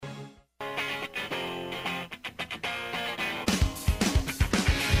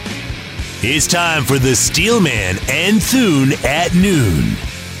It's time for the Steelman and Thune at noon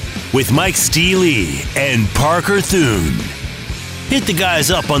with Mike Steely and Parker Thune. Hit the guys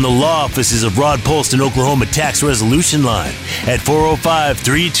up on the law offices of Rod Polston, Oklahoma Tax Resolution Line at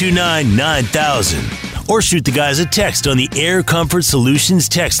 405-329-9000 or shoot the guys a text on the Air Comfort Solutions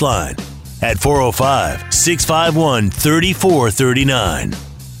text line at 405-651-3439.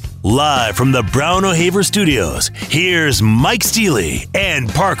 Live from the Brown O'Haver Studios, here's Mike Steely and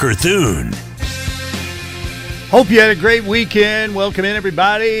Parker Thune. Hope you had a great weekend. Welcome in,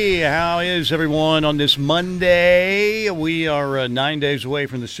 everybody. How is everyone on this Monday? We are 9 days away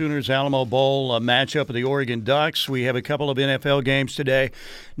from the Sooners Alamo Bowl matchup of the Oregon Ducks. We have a couple of NFL games today.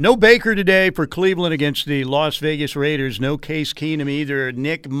 No Baker today for Cleveland against the Las Vegas Raiders. No Case Keenum either.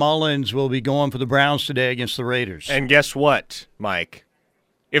 Nick Mullins will be going for the Browns today against the Raiders. And guess what, Mike?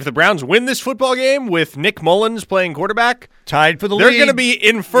 If the Browns win this football game with Nick Mullins playing quarterback, tied for the league, they're going to be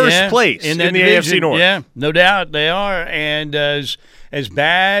in first place in the division. AFC North. Yeah, no doubt they are. And as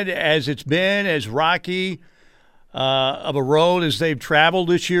bad as it's been, as rocky of a road as they've traveled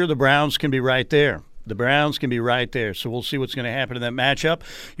this year, the Browns can be right there. The Browns can be right there. So we'll see what's going to happen in that matchup.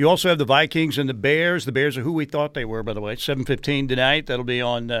 You also have the Vikings and the Bears. The Bears are who we thought they were, by the way. 7:15 tonight. That'll be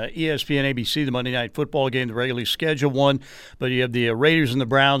on ESPN, ABC, the Monday Night Football game, the regularly scheduled one. But you have the Raiders and the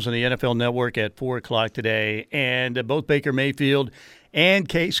Browns on the NFL Network at 4 o'clock today. And both Baker Mayfield and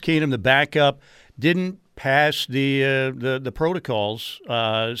Case Keenum, the backup, didn't pass the protocols.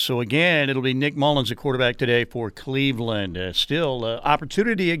 So, again, it'll be Nick Mullins, the quarterback today for Cleveland. Still,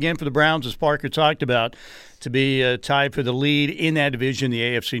 opportunity again for the Browns, as Parker talked about, to be tied for the lead in that division, the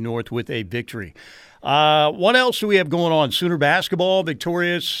AFC North, with a victory. What else do we have going on? Sooner basketball,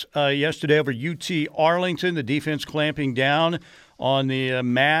 victorious yesterday over UT Arlington. The defense clamping down on the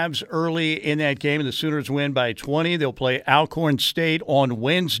Mavs early in that game, and the Sooners win by 20. They'll play Alcorn State on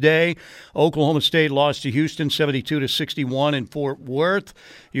Wednesday. Oklahoma State lost to Houston 72-61 in Fort Worth.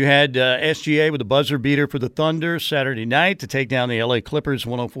 You had SGA with a buzzer beater for the Thunder Saturday night to take down the LA Clippers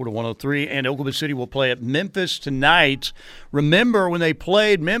 104-103, and Oklahoma City will play at Memphis tonight. Remember when they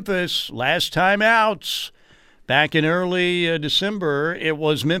played Memphis last time out, back in early December, it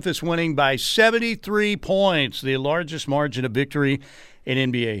was Memphis winning by 73 points, the largest margin of victory in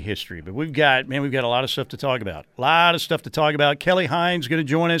NBA history. But we've got a lot of stuff to talk about. Kelly Hines going to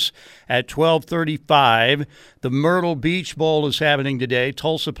join us at 12:35. The Myrtle Beach Bowl is happening today.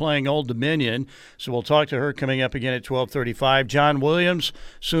 Tulsa playing Old Dominion. So we'll talk to her coming up again at 12:35. John Williams,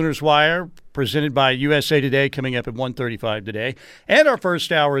 Sooners Wire, presented by USA Today, coming up at 1:35 today. And our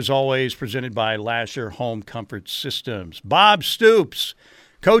first hour, as always, presented by Lasher Home Comfort Systems. Bob Stoops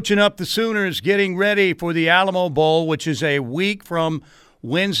coaching up the Sooners, getting ready for the Alamo Bowl, which is a week from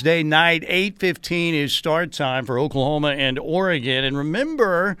Wednesday night. 8:15 is start time for Oklahoma and Oregon. And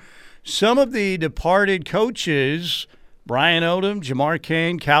remember, some of the departed coaches, Brian Odom, Jamar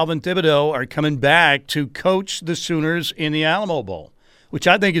Cain, Calvin Thibodeau, are coming back to coach the Sooners in the Alamo Bowl, which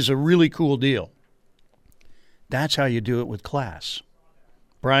I think is a really cool deal. That's how you do it with class.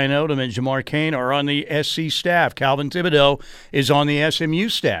 Brian Odom and Jamar Cain are on the SC staff. Calvin Thibodeau is on the SMU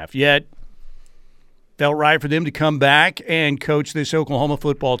staff. Yet, felt right for them to come back and coach this Oklahoma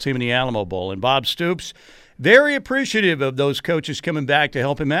football team in the Alamo Bowl. And Bob Stoops, very appreciative of those coaches coming back to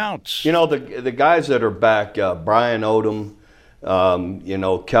help him out. You know, the guys that are back, Brian Odom,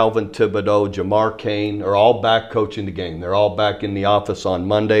 Calvin Thibodeau, Jamar Cain, are all back coaching the game. They're all back in the office on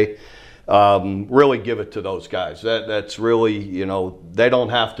Monday. Really give it to those guys. That's really, they don't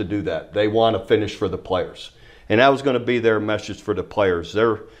have to do that. They want to finish for the players. And that was going to be their message for the players.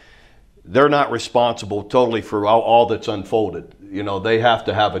 They're not responsible totally for all that's unfolded. They have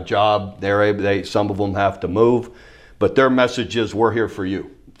to have a job. Some of them have to move. But their message is, we're here for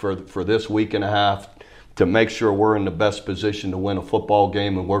you for this week and a half to make sure we're in the best position to win a football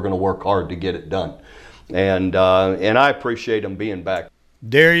game, and we're going to work hard to get it done. And I appreciate them being back.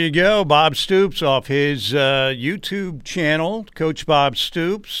 There you go, Bob Stoops off his YouTube channel, Coach Bob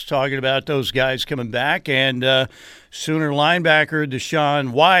Stoops, talking about those guys coming back. And Sooner linebacker Deshaun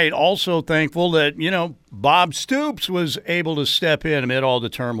White also thankful that, Bob Stoops was able to step in amid all the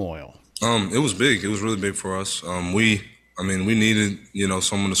turmoil. It was big. It was really big for us. We needed,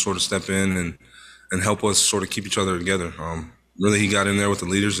 someone to sort of step in and help us sort of keep each other together. Really, he got in there with the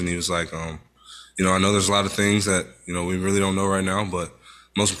leaders, and he was like, I know there's a lot of things that, we really don't know right now, but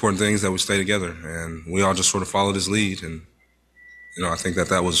most important thing is that we stay together, and we all just sort of followed his lead. And, I think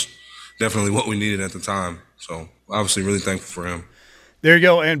that was definitely what we needed at the time. So obviously really thankful for him. There you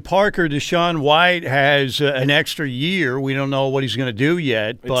go. And Parker, Deshaun White has an extra year. We don't know what he's going to do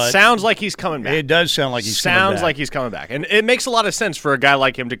yet. But it sounds like he's coming back. It does sound like he's coming back. Sounds like he's coming back. And it makes a lot of sense for a guy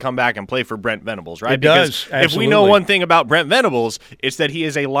like him to come back and play for Brent Venables, right? It does, Because if we know one thing about Brent Venables, it's that he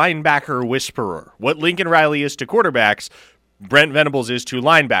is a linebacker whisperer. What Lincoln Riley is to quarterbacks, Brent Venables is to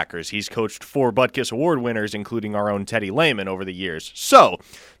linebackers. He's coached 4 Butkus Award winners, including our own Teddy Lehman over the years. So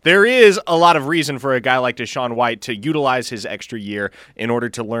there is a lot of reason for a guy like Deshaun White to utilize his extra year in order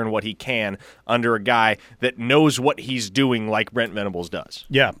to learn what he can under a guy that knows what he's doing like Brent Venables does.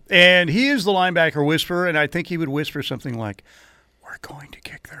 Yeah, and he is the linebacker whisperer, and I think he would whisper something like, "We're going to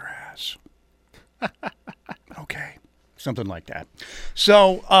kick their ass." Okay. Something like that.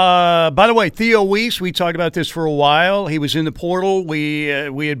 So, by the way, Theo Weiss, we talked about this for a while. He was in the portal. We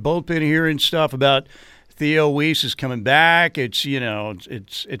had both been hearing stuff about Theo Weiss is coming back. It's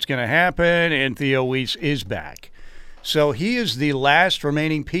it's going to happen, and Theo Weiss is back. So he is the last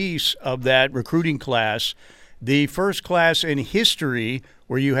remaining piece of that recruiting class, the first class in history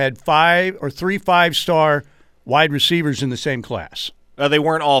where you had 3 5-star wide receivers in the same class. They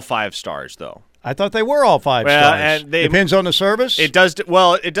weren't all 5 stars, though. I thought they were all 5 stars. And Depends on the service? It does.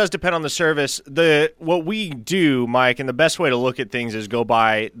 Well, it does depend on the service. What we do, Mike, and the best way to look at things is go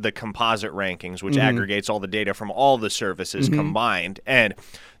by the composite rankings, which aggregates all the data from all the services combined. And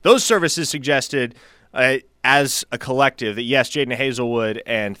those services suggested, as a collective, that yes, Jaden Hazelwood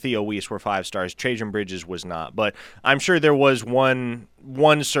and Theo Weiss were 5 stars. Trajan Bridges was not. But I'm sure there was one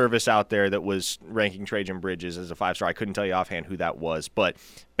service out there that was ranking Trajan Bridges as a 5-star. I couldn't tell you offhand who that was. But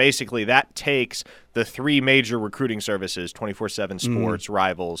basically that takes the 3 major recruiting services, 24/7 Sports,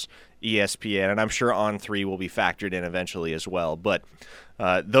 Rivals, ESPN, and I'm sure On3 will be factored in eventually as well. But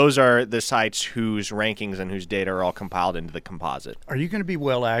those are the sites whose rankings and whose data are all compiled into the composite. Are you going to be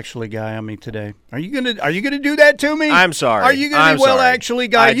actually guy on me today? Are you going to do that to me? I'm sorry. Are you going to be actually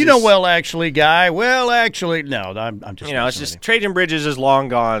guy? Actually guy. Well, actually, no. I'm just. It's just Trajan Bridges is long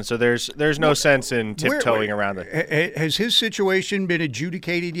gone, so there's no sense in tiptoeing around it. Has his situation been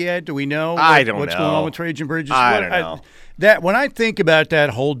adjudicated yet? Do we know? I don't know what's going on with Trajan Bridges. I don't know. When I think about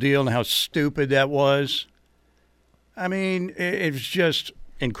that whole deal and how stupid that was, I mean, it's just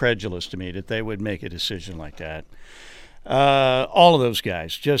incredulous to me that they would make a decision like that. All of those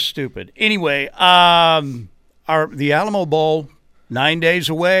guys, just stupid. Anyway, the Alamo Bowl, 9 days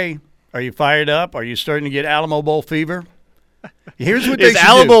away. Are you fired up? Are you starting to get Alamo Bowl fever? Here's what they should do. Is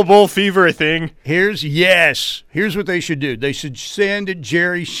Alamo Bowl fever a thing? Here's what they should do. They should send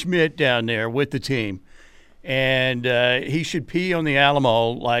Jerry Schmidt down there with the team, and he should pee on the Alamo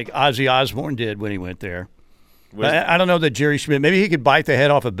like Ozzy Osbourne did when he went there. I don't know that Jerry Schmidt, maybe he could bite the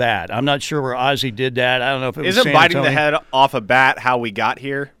head off a bat. I'm not sure where Ozzy did that. I don't know if it was Isn't biting the head off a bat how we got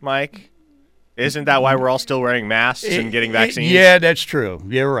here, Mike? Isn't that why we're all still wearing masks and getting vaccines? Yeah, that's true.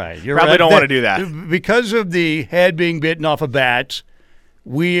 You're right. Probably don't want to do that. Because of the head being bitten off a bat,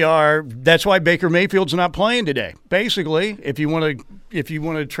 that's why Baker Mayfield's not playing today. Basically, if you want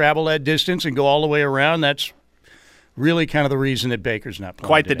to travel that distance and go all the way around, that's really kind of the reason that Baker's not playing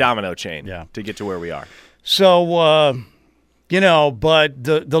Quite today. the domino chain to get to where we are. So, but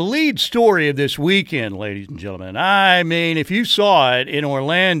the lead story of this weekend, ladies and gentlemen, I mean, if you saw it in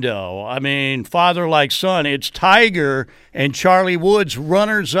Orlando, I mean, father like son, it's Tiger and Charlie Woods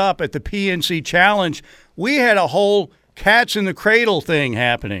runners-up at the PNC Challenge. We had a whole cats in the cradle thing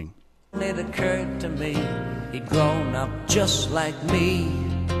happening. It occurred to me he'd grown up just like me.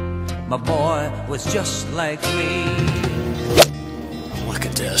 My boy was just like me. Look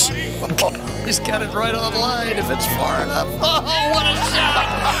at this. He's got it right on line if it's far enough. Oh, what a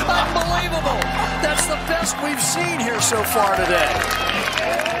shot! Unbelievable! That's the best we've seen here so far today.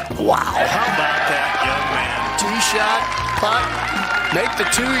 Wow. How about that, young man? Tee shot, putt, make the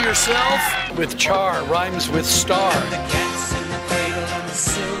 2 yourself. With char rhymes with star.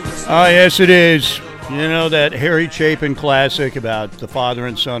 Oh, yes, it is. You know, that Harry Chapin classic about the father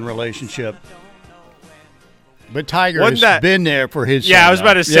and son relationship. But Tiger has been there for his son. Yeah, I was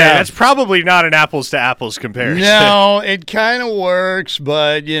about to say, that's probably not an apples-to-apples comparison. No, it kind of works,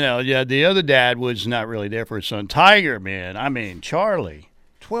 but, the other dad was not really there for his son. Tiger, man, I mean, Charlie,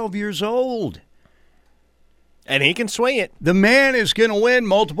 12 years old. And he can swing it. The man is going to win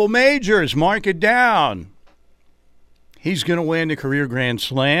multiple majors. Mark it down. He's going to win the career Grand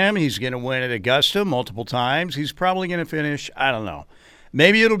Slam. He's going to win at Augusta multiple times. He's probably going to finish, I don't know.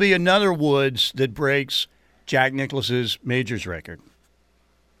 Maybe it'll be another Woods that breaks Jack Nicklaus's majors record.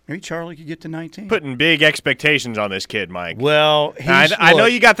 Maybe Charlie could get to 19. Putting big expectations on this kid, Mike. Well, I know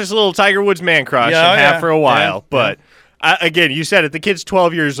you got this little Tiger Woods man crush and have for a while, but again, you said it. The kid's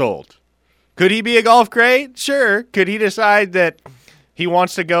 12 years old. Could he be a golf great? Sure. Could he decide that He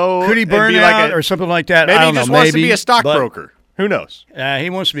wants to go. Could he burn and be out like or something like that? Maybe I he don't just know. wants Maybe, to be a stockbroker. Who knows? He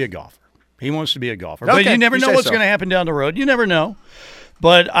wants to be a golfer. But Okay, you never you know say what's so. going to happen down the road. You never know.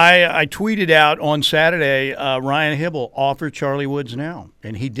 But I tweeted out on Saturday, Ryan Hibble offered Charlie Woods now,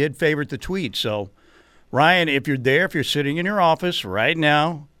 and he did favorite the tweet. So, Ryan, if you're there, if you're sitting in your office right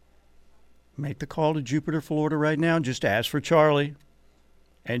now, make the call to Jupiter, Florida right now. Just ask for Charlie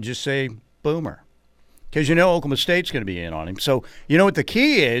and just say Boomer. Because you know Oklahoma State's going to be in on him. So you know what the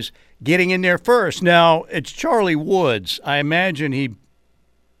key is? Getting in there first. Now, it's Charlie Woods. I imagine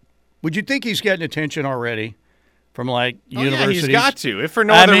would you think he's getting attention already from, universities? Yeah, he's got to, if for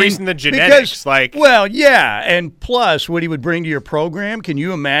no other reason than genetics. Well, yeah, and plus what he would bring to your program. Can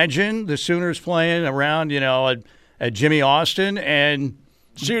you imagine the Sooners playing around, at Jimmy Austin and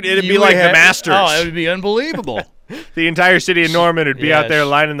shoot, it'd be like the Masters. Oh, it would be unbelievable. The entire city of Norman would be out there Yes.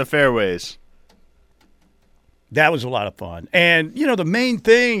 lining the fairways. That was a lot of fun. And, the main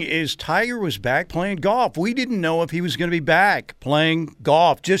thing is Tiger was back playing golf. We didn't know if he was going to be back playing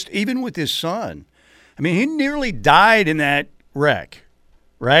golf, just even with his son. I mean, he nearly died in that wreck,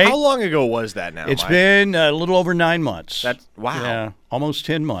 right? How long ago was that now? It's Mike? been a little over 9 months. Wow. Yeah, almost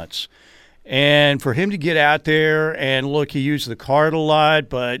 10 months. And for him to get out there and look, he used the cart a lot,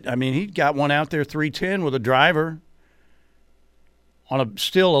 but, he got one out there 310 with a driver on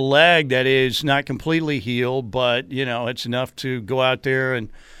still a leg that is not completely healed, but, it's enough to go out there and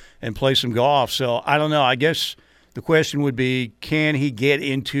play some golf. So I don't know. I guess the question would be, can he get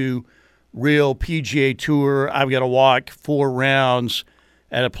into real PGA Tour, I've got to walk 4 rounds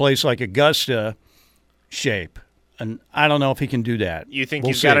at a place like Augusta shape? And I don't know if he can do that. You think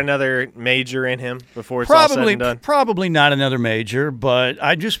We'll he's got see. another major in him before it's all said and done? Probably not another major, but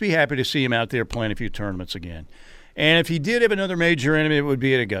I'd just be happy to see him out there playing a few tournaments again. And if he did have another major in him, it would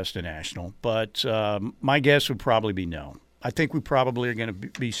be at Augusta National. But my guess would probably be no. I think we probably are going to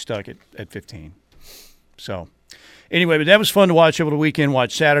be stuck at 15. So anyway, but that was fun to watch over the weekend,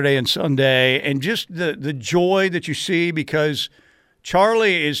 watch Saturday and Sunday, and just the joy that you see because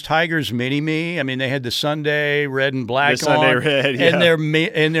Charlie is Tiger's mini-me. I mean, they had the Sunday red and black The Sunday red, yeah. and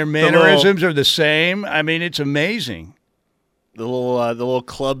their mannerisms are the same. I mean, it's amazing. The little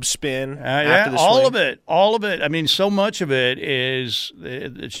club spin after Yeah, the all swing. of it. I mean, so much of it it's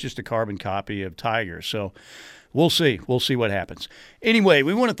just a carbon copy of Tiger. So we'll see. We'll see what happens. Anyway,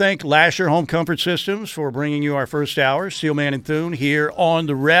 we want to thank Lasher Home Comfort Systems for bringing you our first hour, Steelman and Thune, here on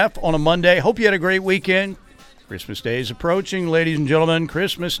the Ref on a Monday. Hope you had a great weekend. Christmas Day is approaching, ladies and gentlemen.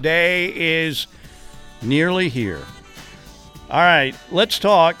 Christmas Day is nearly here. All right, let's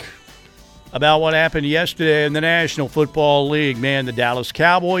talk about what happened yesterday in the National Football League. Man, the Dallas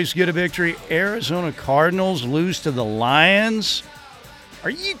Cowboys get a victory. Arizona Cardinals lose to the Lions. Are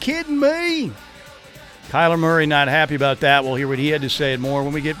you kidding me? Kyler Murray not happy about that. We'll hear what he had to say and more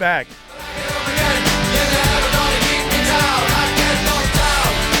when we get back.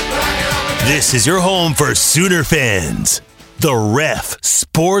 This is your home for Sooner fans. The Ref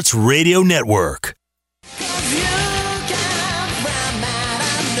Sports Radio Network.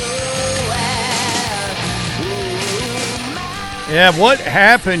 Yeah, what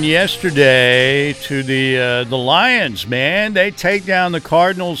happened yesterday to the Lions, man? They take down the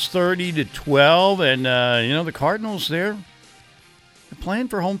Cardinals 30-12, and the Cardinals they're playing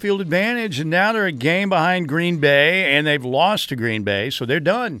for home field advantage, and now they're a game behind Green Bay, and they've lost to Green Bay, so they're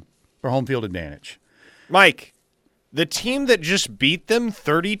done for home field advantage. Mike, the team that just beat them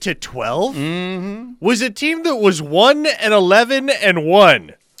 30-12 was a team that was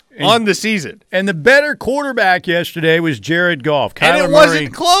 1-11-1 on the season. And the better quarterback yesterday was Jared Goff. And it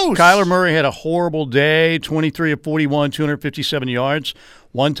wasn't close. Kyler Murray had a horrible day, 23 of 41, 257 yards,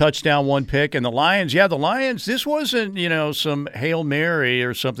 1 touchdown, 1 pick. And the Lions, this wasn't, some Hail Mary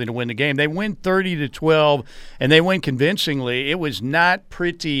or something to win the game. They win 30-12, and they win convincingly. It was not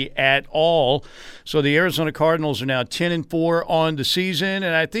pretty at all. So the Arizona Cardinals are now 10-4 on the season.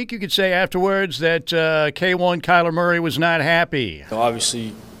 And I think you could say afterwards that K1 Kyler Murray was not happy.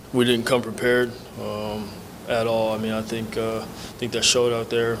 Obviously, we didn't come prepared at all. I mean, I think that showed out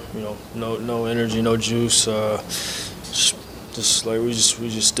there. No energy, no juice. Just like we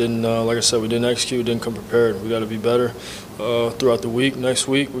just didn't. Like I said, we didn't execute. Didn't come prepared. We got to be better throughout the week. Next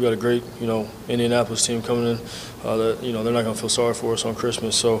week, we got a great Indianapolis team coming in. That they're not gonna feel sorry for us on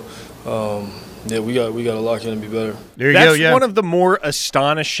Christmas. So. We got to lock in and be better. That's one of the more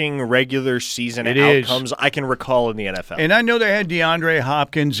astonishing regular season outcomes I can recall in the NFL. And I know they had DeAndre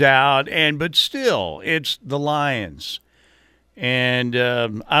Hopkins out, but still, it's the Lions. And I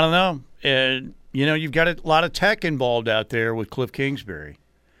don't know. You've got a lot of tech involved out there with Cliff Kingsbury.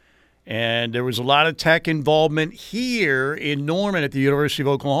 And there was a lot of Tech involvement here in Norman at the University of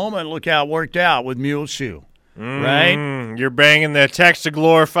Oklahoma, and look how it worked out with Muleshoe, right? You're banging the Tech's a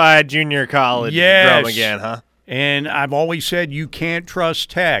glorified junior college drum again, huh? And I've always said you can't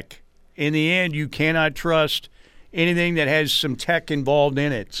trust Tech. In the end, you cannot trust anything that has some Tech involved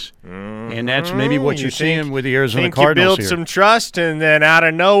in it. And that's maybe what you're seeing with the Arizona Cardinals you build some trust, and then out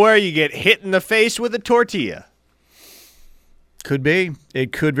of nowhere you get hit in the face with a tortilla. Could be.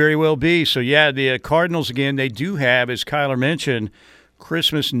 It could very well be. So, yeah, the Cardinals, again, they do have, as Kyler mentioned,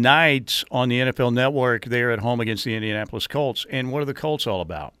 Christmas nights on the NFL Network there at home against the Indianapolis Colts. And what are the Colts all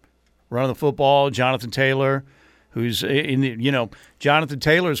about? Running the football, Jonathan Taylor, who's Jonathan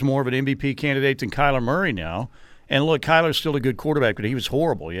Taylor is more of an MVP candidate than Kyler Murray now. And, look, Kyler's still a good quarterback, but he was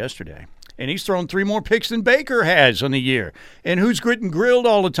horrible yesterday. And he's thrown 3 more picks than Baker has on the year. And who's getting grilled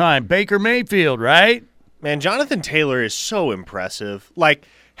all the time? Baker Mayfield, right? Man, Jonathan Taylor is so impressive. Like,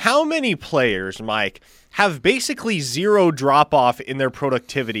 how many players, Mike, have basically zero drop-off in their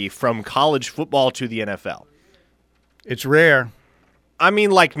productivity from college football to the NFL? It's rare. I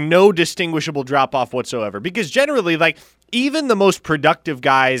mean, like, no distinguishable drop-off whatsoever. Because generally, like, even the most productive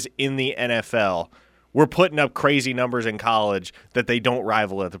guys in the NFL were putting up crazy numbers in college that they don't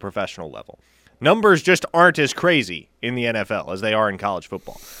rival at the professional level. Numbers just aren't as crazy in the NFL as they are in college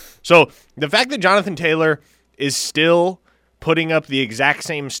football. So the fact that Jonathan Taylor is still putting up the exact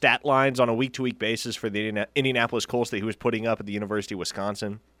same stat lines on a week-to-week basis for the Indianapolis Colts that he was putting up at the University of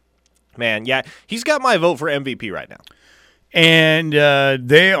Wisconsin, man, yeah, he's got my vote for MVP right now. And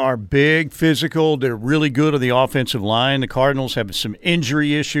they are big, physical. They're really good on the offensive line. The Cardinals have some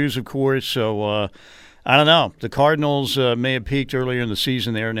injury issues, of course, so I don't know. The Cardinals may have peaked earlier in the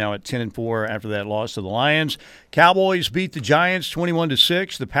season. They're now at 10-4 after that loss to the Lions. Cowboys beat the Giants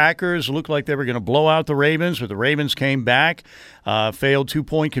 21-6. The Packers looked like they were going to blow out the Ravens, but the Ravens came back, failed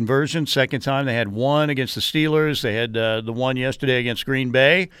 2-point conversion. Second time they had one against the Steelers. They had the one yesterday against Green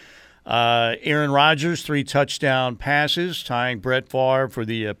Bay. Aaron Rodgers, 3 touchdown passes, tying Brett Favre for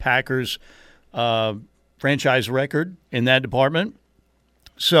the Packers franchise record in that department.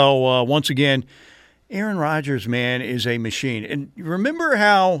 So, once again, Aaron Rodgers, man, is a machine. And remember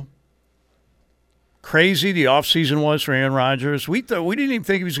how crazy the offseason was for Aaron Rodgers? We didn't even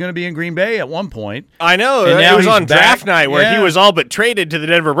think he was going to be in Green Bay at one point. I know. It was on draft night where he was all but traded to the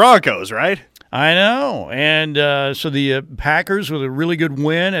Denver Broncos, right? I know. And so the Packers with a really good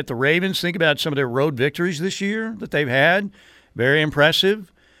win at the Ravens. Think about some of their road victories this year that they've had. Very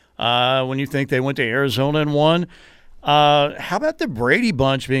impressive when you think they went to Arizona and won. How about the Brady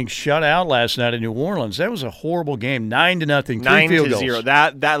bunch being shut out last night in New Orleans? That was a horrible game. 9-0. 3 field goals.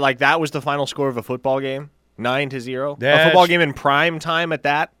 9-0. That was the final score of a football game. 9-0. A football game in prime time at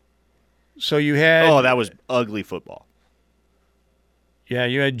that. So you had that was ugly football. Yeah,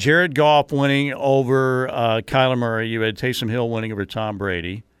 you had Jared Goff winning over Kyler Murray. You had Taysom Hill winning over Tom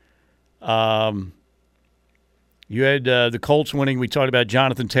Brady. You had the Colts winning. We talked about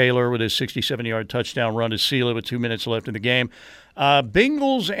Jonathan Taylor with his 67-yard touchdown run to seal it with 2 minutes left in the game.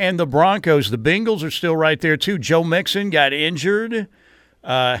 Bengals and the Broncos. The Bengals are still right there, too. Joe Mixon got injured.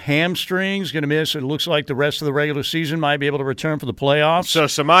 Hamstrings, going to miss. It looks like the rest of the regular season might be able to return for the playoffs. So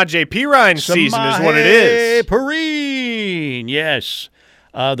Samaje Perine's season is what it is. Perine, yes.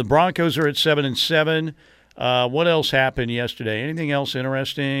 The Broncos are at 7-7. What else happened yesterday? Anything else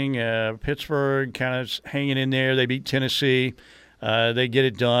interesting? Pittsburgh kind of hanging in there. They beat Tennessee. They get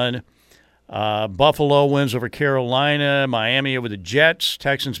it done. Buffalo wins over Carolina. Miami over the Jets.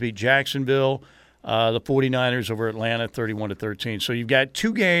 Texans beat Jacksonville. The 49ers over Atlanta, 31-13. So you've got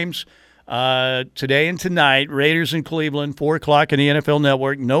 2 games today and tonight. Raiders in Cleveland, 4 o'clock in the NFL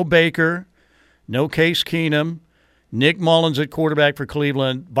Network. No Baker, no Case Keenum. Nick Mullins at quarterback for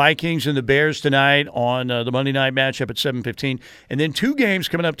Cleveland. Vikings and the Bears tonight on the Monday night matchup at 7:15. And then 2 games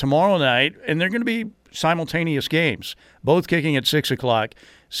coming up tomorrow night, and they're going to be simultaneous games, both kicking at 6 o'clock.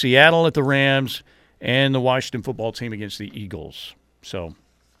 Seattle at the Rams and the Washington football team against the Eagles. So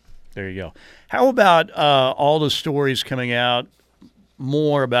there you go. How about all the stories coming out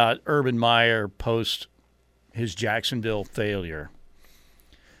more about Urban Meyer post his Jacksonville failure?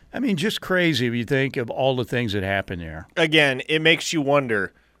 I mean, just crazy if you think of all the things that happened there. Again, it makes you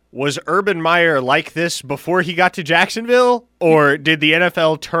wonder, was Urban Meyer like this before he got to Jacksonville? Or did the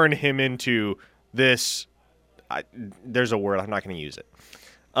NFL turn him into this, there's a word, I'm not going to use it,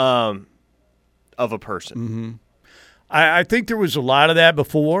 of a person? Mm-hmm. I think there was a lot of that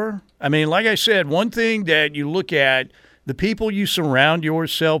before. I mean, like I said, one thing that you look at, the people you surround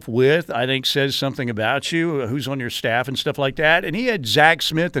yourself with, I think, says something about you, who's on your staff and stuff like that. And he had Zach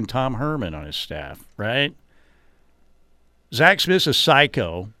Smith and Tom Herman on his staff, right? Zach Smith's a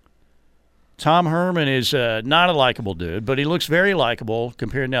psycho, Tom Herman is not a likable dude, but he looks very likable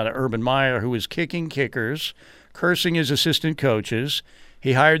compared now to Urban Meyer, who is kicking kickers, cursing his assistant coaches.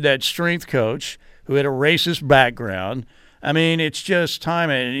 He hired that strength coach who had a racist background. I mean, it's just time.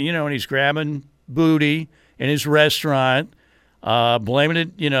 And he's grabbing booty in his restaurant, blaming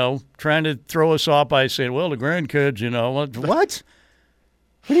it, trying to throw us off by saying, well, the grandkids, what?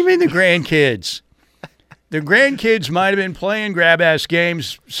 What do you mean the grandkids? The grandkids might have been playing grab-ass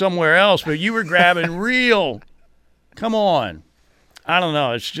games somewhere else, but you were grabbing real. Come on. I don't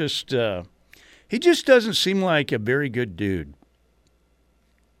know. It's just he just doesn't seem like a very good dude.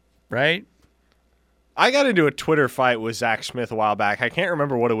 Right? I got into a Twitter fight with Zach Smith a while back. I can't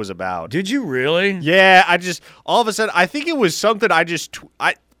remember what it was about. Did you really? Yeah, all of a sudden, I think it was something I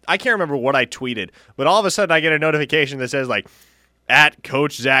can't remember what I tweeted, but all of a sudden I get a notification that says, like, at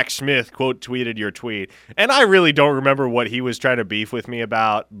Coach Zach Smith, quote, tweeted your tweet. And I really don't remember what he was trying to beef with me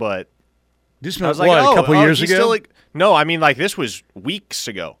about, but this was like, a couple years ago? No, I mean, like, this was weeks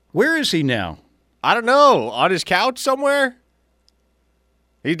ago. Where is he now? I don't know. On his couch somewhere?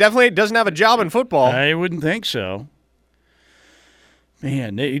 He definitely doesn't have a job in football. I wouldn't think so.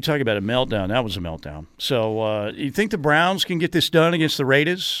 Man, you talk about a meltdown. That was a meltdown. So you think the Browns can get this done against the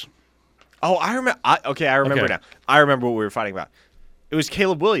Raiders? Oh, I remember. I remember now. I remember what we were fighting about. It was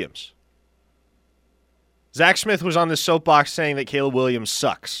Caleb Williams. Zach Smith was on the soapbox saying that Caleb Williams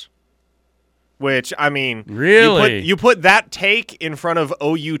sucks. Which, I mean, really? You put that take in front of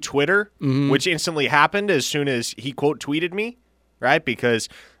OU Twitter, which instantly happened as soon as he, quote, tweeted me, right? Because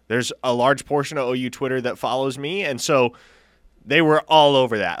there's a large portion of OU Twitter that follows me, and so they were all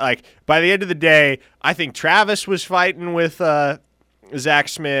over that. Like, by the end of the day, I think Travis was fighting with Zach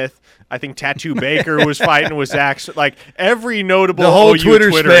Smith. I think Tattoo Baker was fighting with Zach. Like, every notable the whole OU Twitter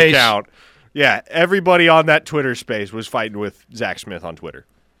space. account. Yeah, everybody on that Twitter space was fighting with Zach Smith on Twitter.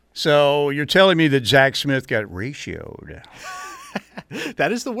 So you're telling me that Zach Smith got ratioed.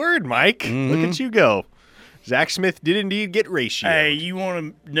 That is the word, Mike. Look at you go. Zach Smith did indeed get ratioed. Hey, you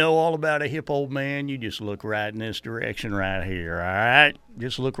want to know all about a hip old man? You just look right in this direction right here, all right?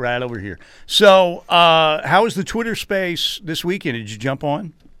 Just look right over here. So how was the Twitter space this weekend? Did you jump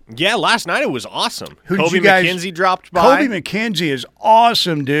on? Yeah, last night it was awesome. Kobe McKenzie dropped by. Kobe McKenzie is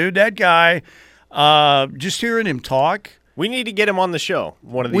awesome, dude. That guy, just hearing him talk. We need to get him on the show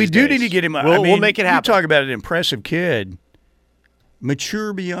one of these We do days. need to get him. We'll make it happen. You talk about an impressive kid,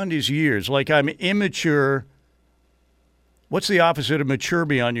 mature beyond his years. Like, I'm immature. What's the opposite of mature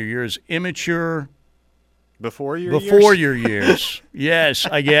beyond your years? Immature. Before your years. Yes,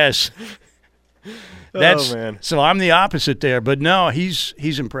 I guess. Man. So I'm the opposite there, but no, he's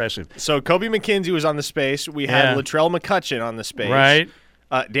impressive. So Kobe McKenzie was on the space. We had Latrell McCutcheon on the space. Right.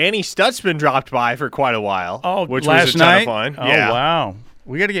 Danny Stutzman dropped by for quite a while. Which last was a night? ton of fun. Oh, yeah. wow.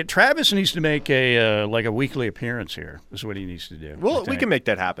 We got to get Travis needs to make a weekly appearance here. Is what he needs to do. Well, we can make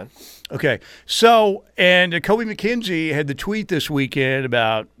that happen. Okay. So, and Kobe McKenzie had the tweet this weekend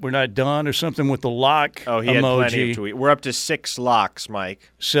about we're not done or something with the lock Oh, he emoji. had plenty of tweets. We're up to 6 locks,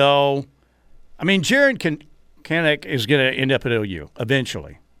 Mike. So, I mean, Jared Kanak is going to end up at OU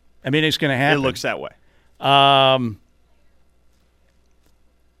eventually. I mean, it's going to happen. It looks that way.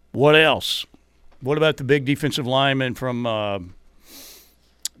 What else? What about the big defensive lineman from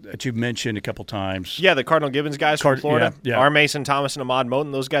that you've mentioned a couple times? Yeah, the Cardinal Gibbons guys from Florida. Yeah. R. Mason Thomas and Ahmad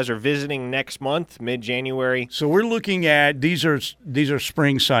Moten. Those guys are visiting next month, mid-January. So we're looking at these are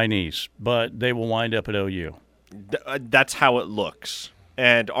spring signees, but they will wind up at OU. That's how it looks.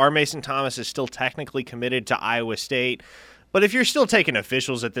 And R. Mason Thomas is still technically committed to Iowa State. But if you're still taking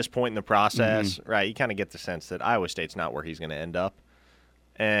officials at this point in the process, right, you kind of get the sense that Iowa State's not where he's going to end up.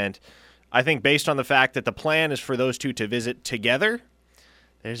 And I think based on the fact that the plan is for those two to visit together,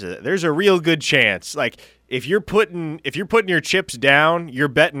 there's a real good chance. Like, if you're putting your chips down, you're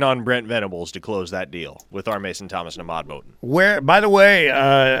betting on Brent Venables to close that deal with R. Mason Thomas and Ahmad Moten. Where, by the way,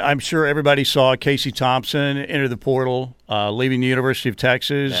 I'm sure everybody saw Casey Thompson enter the portal, leaving the University of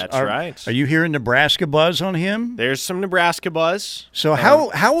Texas. That's right. Are you hearing Nebraska buzz on him? There's some Nebraska buzz. So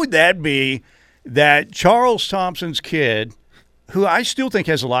how would that be that Charles Thompson's kid, who I still think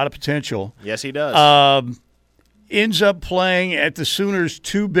has a lot of potential. Yes, he does. Ends up playing at the Sooners'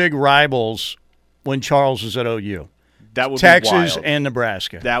 two big rivals when Charles was at OU. That would Texas be wild. and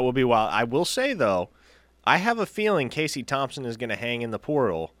Nebraska. That will be wild. I will say, though, I have a feeling Casey Thompson is going to hang in the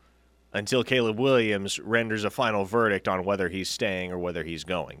portal until Caleb Williams renders a final verdict on whether he's staying or whether he's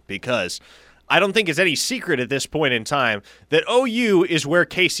going. Because I don't think it's any secret at this point in time that OU is where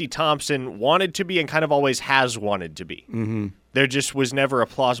Casey Thompson wanted to be and kind of always has wanted to be. Mm-hmm. There just was never a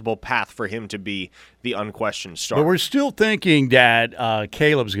plausible path for him to be the unquestioned star. But we're still thinking that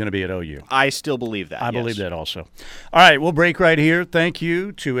Caleb's going to be at OU. I still believe that. I believe that also. All right, we'll break right here. Thank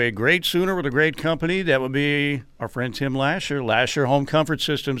you to a great Sooner with a great company. That would be our friend Tim Lasher. Lasher Home Comfort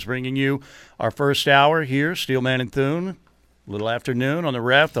Systems bringing you our first hour here, Steelman and Thune. Little afternoon on the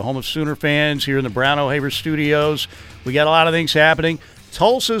Ref, the home of Sooner fans here in the Brown O'Haver Studios. We got a lot of things happening.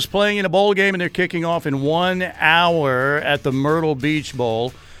 Tulsa's playing in a bowl game, and they're kicking off in 1 hour at the Myrtle Beach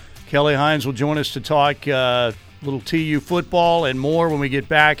Bowl. Kelly Hines will join us to talk little TU football and more when we get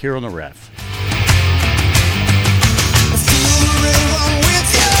back here on the Ref.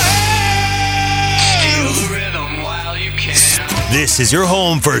 This is your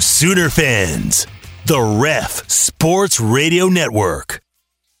home for Sooner fans. The Ref Sports Radio Network.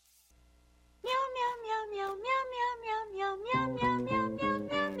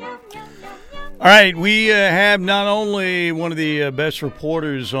 All right, we have not only one of the best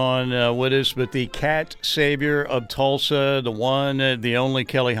reporters on with us, but the cat savior of Tulsa, the one, the only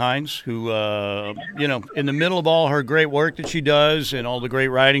Kelly Hines, who, in the middle of all her great work that she does and all the great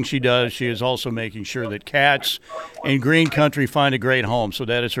writing she does, she is also making sure that cats in green country find a great home. So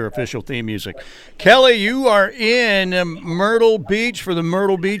that is her official theme music. Kelly, you are in Myrtle Beach for the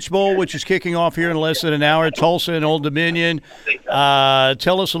Myrtle Beach Bowl, which is kicking off here in less than an hour. Tulsa and Old Dominion.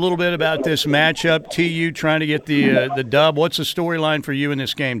 Tell us a little bit about this matchup. TU trying to get the dub. What's the storyline for you in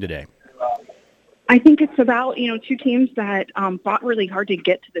this game today? I think it's about, two teams that fought really hard to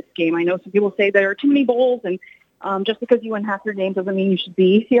get to this game. I know some people say there are too many bowls, and just because you win half your games doesn't mean you should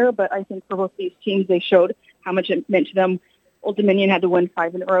be here. But I think for both these teams, they showed how much it meant to them. Old Dominion had to win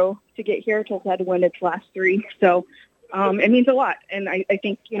 5 in a row to get here. Tulsa had to win its last 3. So it means a lot. And I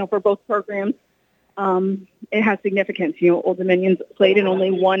think, for both programs, it has significance. Old Dominion's played in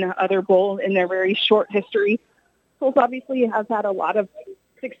only one other bowl in their very short history. Tulsa obviously has had a lot of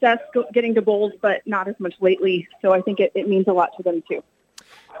success getting to bowls, but not as much lately. So I think it means a lot to them too.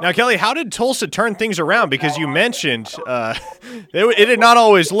 Now, Kelly, how did Tulsa turn things around? Because you mentioned it did not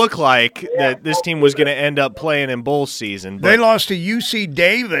always look like that this team was going to end up playing in bowl season. But they lost to UC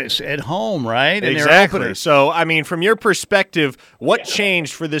Davis at home, right? Exactly. So, from your perspective, what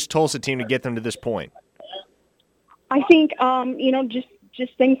changed for this Tulsa team to get them to this point? I think,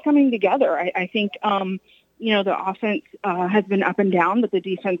 just things coming together. I think, the offense has been up and down, but the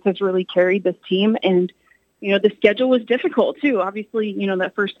defense has really carried this team. And, the schedule was difficult, too. Obviously,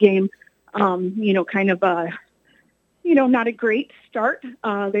 that first game, not a great start.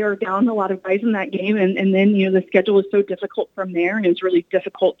 They were down a lot of guys in that game. And then, the schedule was so difficult from there, and it was really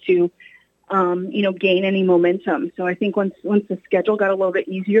difficult to, gain any momentum. So I think once the schedule got a little bit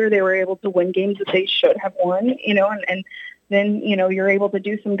easier, they were able to win games that they should have won, and then, you're able to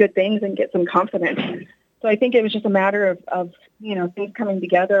do some good things and get some confidence. So I think it was just a matter of things coming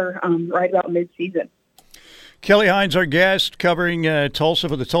together right about mid-season. Kelly Hines, our guest, covering Tulsa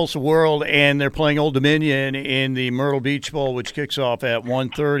for the Tulsa World, and they're playing Old Dominion in the Myrtle Beach Bowl, which kicks off at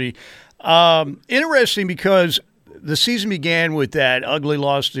 1:30. Interesting because the season began with that ugly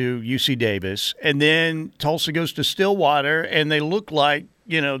loss to UC Davis, and then Tulsa goes to Stillwater, and they look like,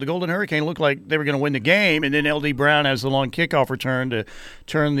 the Golden Hurricane looked like they were going to win the game, and then L.D. Brown has the long kickoff return to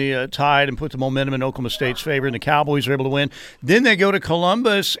turn the tide and put the momentum in Oklahoma State's favor, and the Cowboys are able to win. Then they go to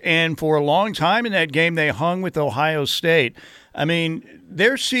Columbus, and for a long time in that game, they hung with Ohio State.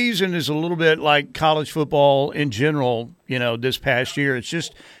 Their season is a little bit like college football in general, this past year.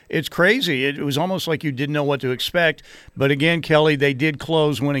 It's crazy. It was almost like you didn't know what to expect. But again, Kelly, they did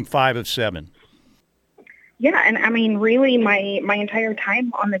close winning 5 of 7. Yeah, and really my entire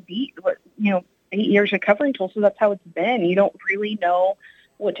time on the beat, 8 years of covering Tulsa, that's how it's been. You don't really know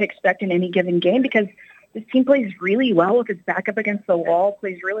what to expect in any given game because this team plays really well with its back up against the wall,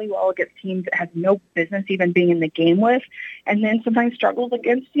 plays really well against teams it has no business even being in the game with, and then sometimes struggles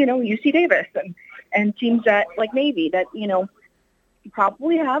against, UC Davis and teams that, like Navy, that,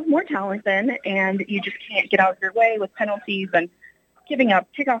 probably have more talent than, and you just can't get out of your way with penalties and giving up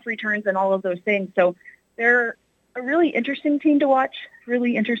kickoff returns and all of those things. So they're a really interesting team to watch,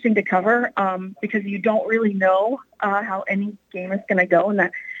 really interesting to cover because you don't really know how any game is going to go, and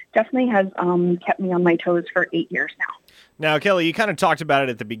that definitely has kept me on my toes for 8 years now. Now, Kelly, you kind of talked about it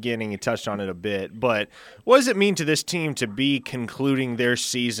at the beginning. You touched on it a bit. But what does it mean to this team to be concluding their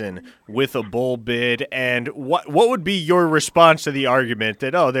season with a bowl bid? And what would be your response to the argument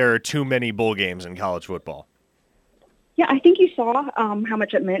that, there are too many bowl games in college football? Yeah, I think you saw how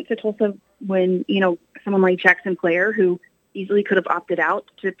much it meant to Tulsa when, someone like Jackson Player, who easily could have opted out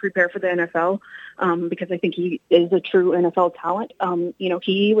to prepare for the NFL because I think he is a true NFL talent.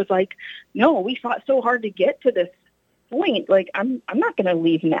 He was like, no, we fought so hard to get to this point. Like, I'm not going to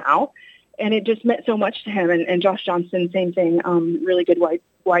leave now. And it just meant so much to him. And Josh Johnson, same thing, really good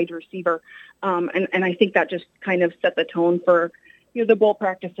wide receiver. And I think that just kind of set the tone for, the bowl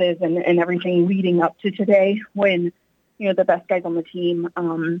practices and everything leading up to today when, the best guys on the team,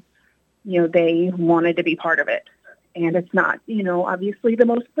 they wanted to be part of it. And it's not, obviously the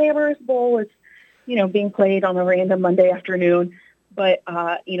most glamorous bowl is, being played on a random Monday afternoon. But,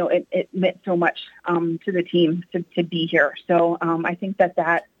 it meant so much to the team to be here. So I think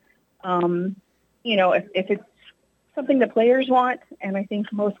that if it's something the players want, and I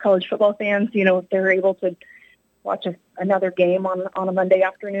think most college football fans, if they're able to watch another game on a Monday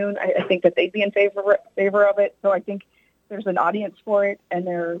afternoon, I think that they'd be in favor of it. So I think there's an audience for it, and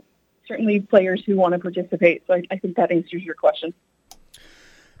there are certainly players who want to participate. So I think that answers your question.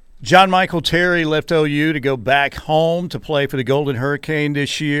 John Michael Terry left OU to go back home to play for the Golden Hurricane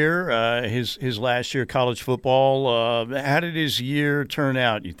this year, his last year of college football. How did his year turn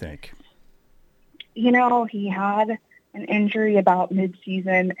out, you think? He had an injury about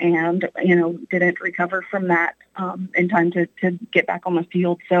mid-season and, didn't recover from that in time to get back on the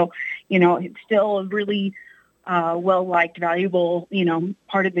field. So, it's still a really well-liked, valuable,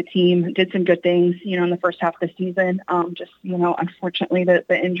 part of the team. Did some good things, in the first half of the season. Unfortunately,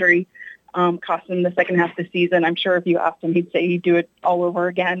 the injury cost him the second half of the season. I'm sure if you asked him, he'd say he'd do it all over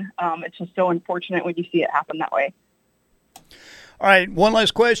again. It's just so unfortunate when you see it happen that way. All right, one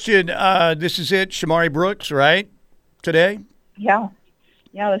last question. This is it, Shamari Brooks, right, today? Yeah,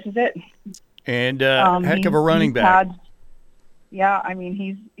 this is it. And heck of a running back.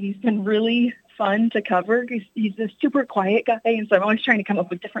 He's been really fun to cover. He's a super quiet guy, and so I'm always trying to come up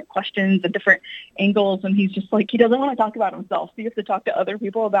with different questions and different angles, and he's just like, he doesn't want to talk about himself, so you have to talk to other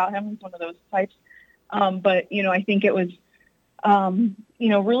people about him. He's one of those types. But, I think it was,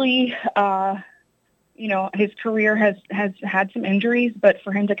 really... his career has had some injuries, but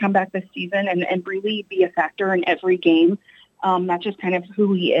for him to come back this season and really be a factor in every game, that's just kind of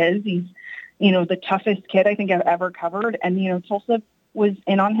who he is. He's, the toughest kid I think I've ever covered. And, Tulsa was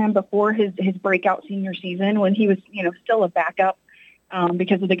in on him before his breakout senior season when he was, still a backup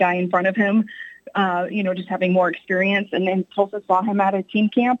because of the guy in front of him, just having more experience. And then Tulsa saw him at a team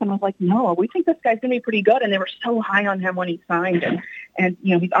camp and was like, no, we think this guy's going to be pretty good. And they were so high on him when he signed. And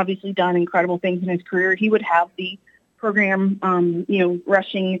he's obviously done incredible things in his career. He would have the program,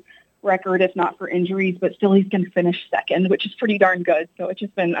 rushing record, if not for injuries, but still he's going to finish second, which is pretty darn good. So it's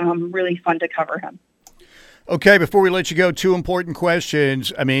just been really fun to cover him. Okay, before we let you go, two important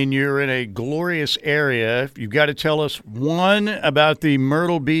questions. I mean, you're in a glorious area. You've got to tell us, one, about the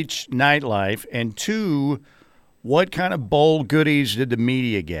Myrtle Beach nightlife, and two, what kind of bowl goodies did the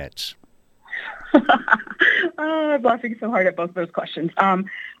media get? I'm laughing so hard at both those questions.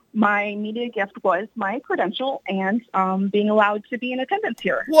 My media gift was my credential and being allowed to be in attendance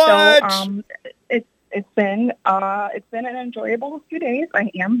here. What? So it's been an enjoyable few days. I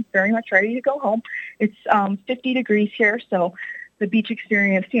am very much ready to go home. It's 50 degrees here, so the beach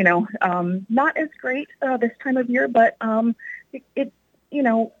experience, not as great this time of year, but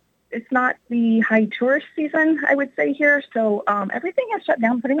it's not the high tourist season, I would say, here. So everything has shut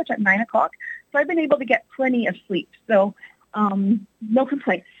down pretty much at 9 o'clock. So I've been able to get plenty of sleep. So no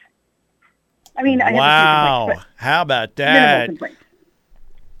complaints. I mean, I wow. have a few complaints, how about that?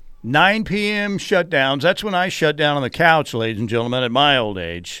 9 p.m. shutdowns. That's when I shut down on the couch, ladies and gentlemen, at my old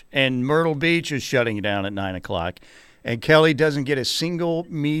age. And Myrtle Beach is shutting down at 9 o'clock. And Kelly doesn't get a single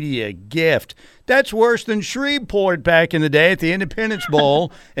media gift. That's worse than Shreveport back in the day at the Independence Bowl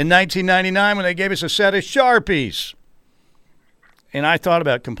in 1999 when they gave us a set of Sharpies. And I thought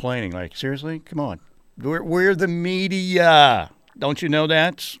about complaining, like, seriously? Come on. We're the media. Don't you know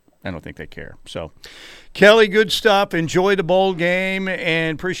that? I don't think they care. So, Kelly, good stuff. Enjoy the bowl game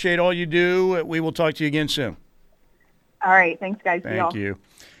and appreciate all you do. We will talk to you again soon. All right. Thanks, guys. Thank you.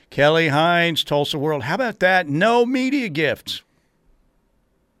 Kelly Hines, Tulsa World. How about that? No media gifts.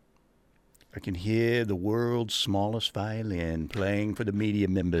 I can hear the world's smallest violin playing for the media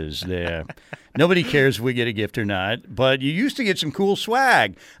members there. Nobody cares if we get a gift or not, but you used to get some cool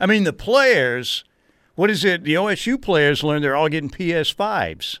swag. I mean, the players, what is it? The OSU players learned they're all getting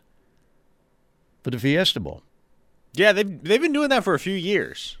PS5s for the Fiesta Bowl. Yeah, they've been doing that for a few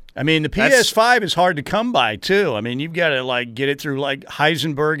years. I mean, the PS5 is hard to come by, too. I mean, you've got to, get it through,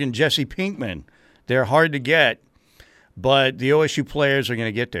 Heisenberg and Jesse Pinkman. They're hard to get, but the OSU players are going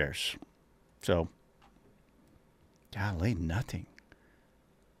to get theirs. So, golly, nothing.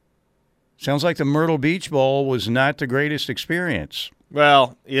 Sounds like the Myrtle Beach Bowl was not the greatest experience.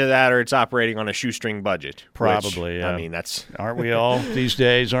 Well, either that or it's operating on a shoestring budget. Probably, which, yeah. I mean, that's... Aren't we all these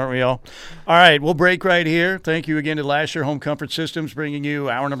days, aren't we all? All right, we'll break right here. Thank you again to Lasher Home Comfort Systems, bringing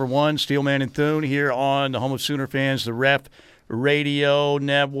you hour number 1, Steelman and Thune, here on the home of Sooner fans, the Ref Radio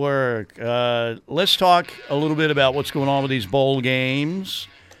Network. Let's talk a little bit about what's going on with these bowl games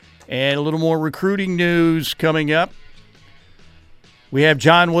and a little more recruiting news coming up. We have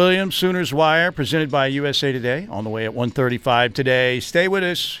John Williams, Sooners Wire, presented by USA Today, on the way at 1:35 today. Stay with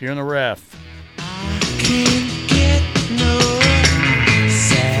us here in the Ref.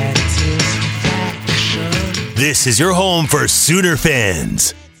 This is your home for Sooner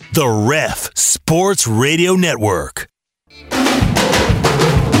fans, the Ref Sports Radio Network.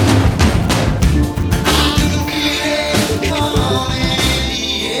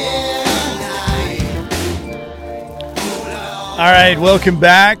 All right, welcome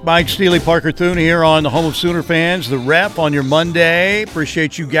back. Mike Steely, Parker Thune here on the home of Sooner fans, the Ref on your Monday.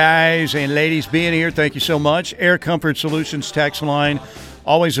 Appreciate you guys and ladies being here. Thank you so much. Air Comfort Solutions text line,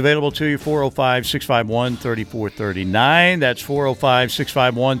 always available to you, 405-651-3439. That's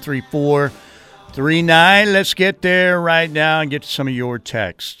 405-651-3439. Let's get there right now and get to some of your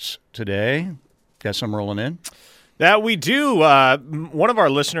texts today. Got some rolling in? That we do. One of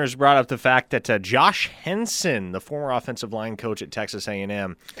our listeners brought up the fact that Josh Henson, the former offensive line coach at Texas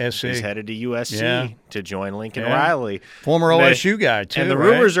A&M, is headed to USC to join Lincoln Riley. Former OSU guy, too, and the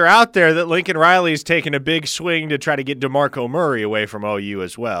rumors are out there that Lincoln Riley is taking a big swing to try to get DeMarco Murray away from OU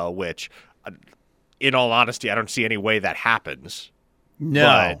as well, which, in all honesty, I don't see any way that happens.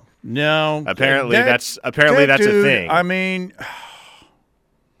 No. Apparently, that's a thing. I mean...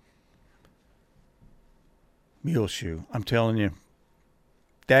 Muleshoe, I'm telling you,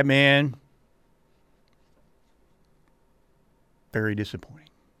 that man, very disappointing.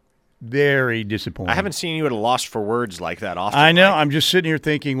 Very disappointing. I haven't seen you at a loss for words like that often. I know. Mike. I'm just sitting here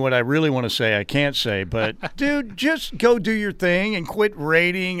thinking what I really want to say I can't say. But, dude, just go do your thing and quit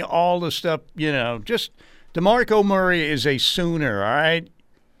rating all the stuff, Just DeMarco Murray is a Sooner, all right?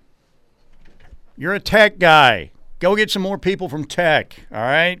 You're a Tech guy. Go get some more people from Tech, all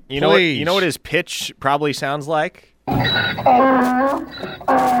right? You know what his pitch probably sounds like?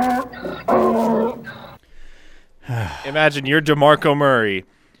 Imagine you're DeMarco Murray,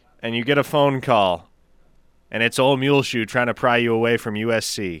 and you get a phone call, and it's old Muleshoe trying to pry you away from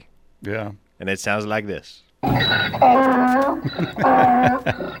USC. Yeah. And it sounds like this.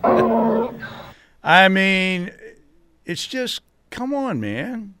 I mean, it's just, come on,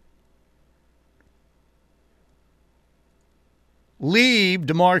 man. Leave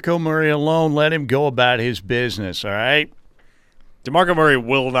DeMarco Murray alone. Let him go about his business, all right? DeMarco Murray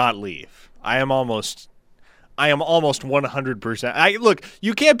will not leave. I am almost 100%. Look,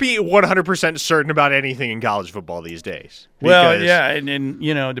 you can't be 100% certain about anything in college football these days. Well, yeah, and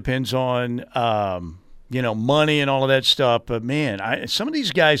it depends on money and all of that stuff. But man, some of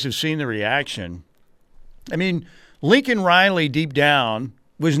these guys have seen the reaction. I mean, Lincoln Riley deep down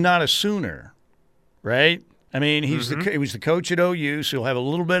was not a Sooner, right? I mean, he was the coach at OU, so he'll have a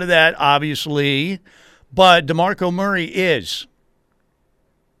little bit of that, obviously. But DeMarco Murray is.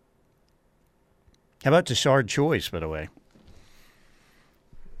 How about Tashard Choice, by the way?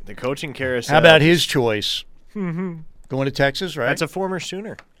 The coaching carousel. How about his choice? Going to Texas, right? That's a former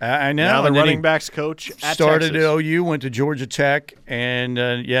Sooner. I know. Now the running backs coach at started Texas. at OU, went to Georgia Tech, and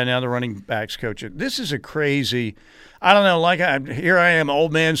now the running backs coach. This is a crazy. I don't know. Here I am,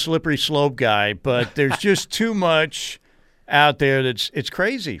 old man, slippery slope guy, but there's just too much out there. It's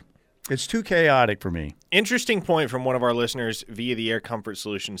crazy. It's too chaotic for me. Interesting point from one of our listeners via the Air Comfort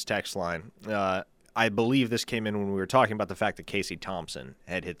Solutions text line. I believe this came in when we were talking about the fact that Casey Thompson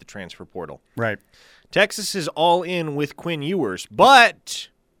had hit the transfer portal. Right. Texas is all in with Quinn Ewers, but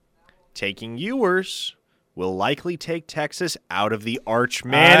taking Ewers will likely take Texas out of the Arch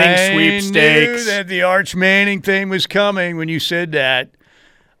Manning sweepstakes. I knew that the Arch Manning thing was coming when you said that.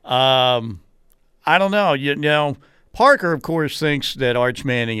 I don't know. Parker, of course, thinks that Arch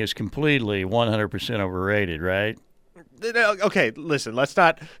Manning is completely 100% overrated, right? Okay, listen, let's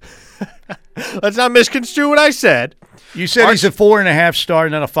not misconstrue what I said. You said he's a 4.5 star,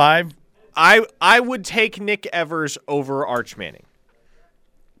 not a 5? I would take Nick Evers over Arch Manning.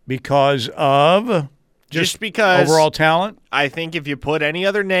 Because of? Just because overall talent? I think if you put any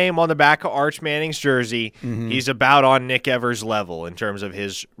other name on the back of Arch Manning's jersey, he's about on Nick Evers' level in terms of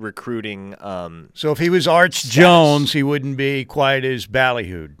his recruiting. So if he was Arch status. Jones, he wouldn't be quite as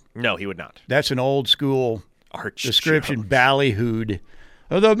ballyhooed. No, he would not. That's an old school Arch description, Jones. Ballyhooed.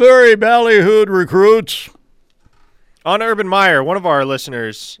 The very ballyhooed recruits. On Urban Meyer, one of our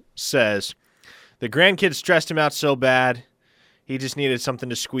listeners says, the grandkids stressed him out so bad, he just needed something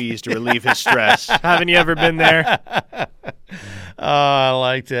to squeeze to relieve his stress. Haven't you ever been there? Oh, I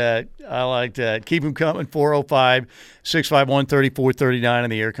like that. I like that. Keep them coming. 405-651-3439 on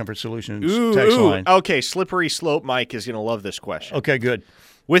the Air Comfort Solutions text line. Okay, Slippery Slope Mike is going to love this question. Okay, good.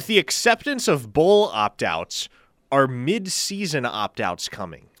 With the acceptance of bowl opt-outs, are mid-season opt-outs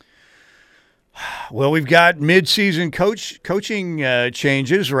coming? Well, we've got mid-season coaching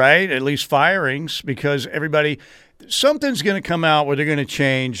changes, right? At least firings, because something's going to come out where they're going to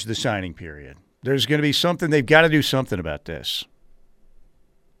change the signing period. There's going to be something. They've got to do something about this.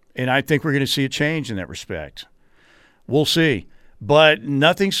 And I think we're going to see a change in that respect. We'll see. But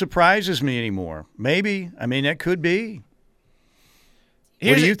nothing surprises me anymore. Maybe. I mean, that could be.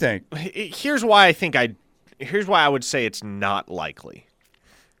 What do you think? Here's why I would say it's not likely.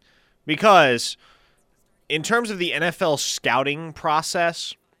 Because in terms of the NFL scouting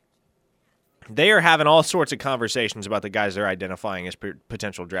process, they are having all sorts of conversations about the guys they're identifying as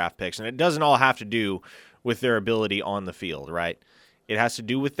potential draft picks, and it doesn't all have to do with their ability on the field, right? It has to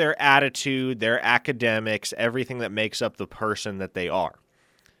do with their attitude, their academics, everything that makes up the person that they are.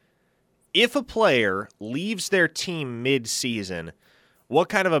 If a player leaves their team mid-season, what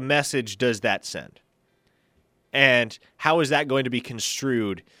kind of a message does that send? And how is that going to be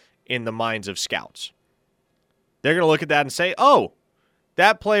construed in the minds of scouts? They're going to look at that and say, oh,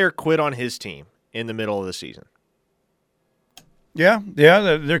 that player quit on his team in the middle of the season. Yeah,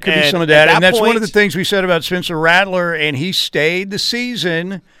 there could be some of that. And that's one of the things we said about Spencer Rattler, and he stayed the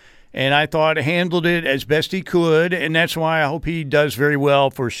season, and I thought handled it as best he could, and that's why I hope he does very well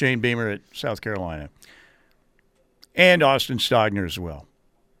for Shane Beamer at South Carolina. And Austin Stogner as well.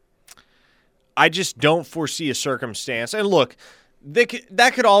 I just don't foresee a circumstance. And look,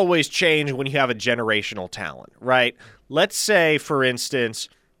 that could always change when you have a generational talent, right? Let's say, for instance,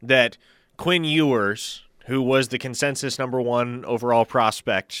 that Quinn Ewers, who was the consensus number 1 overall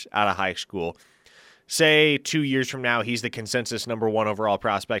prospect out of high school, say 2 years from now he's the consensus number 1 overall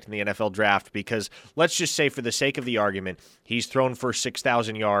prospect in the NFL draft because let's just say for the sake of the argument, he's thrown for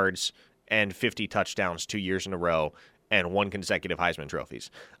 6,000 yards and 50 touchdowns 2 years in a row and 1 consecutive Heisman trophies.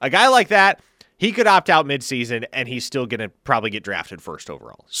 A guy like that, he could opt out midseason and he's still going to probably get drafted first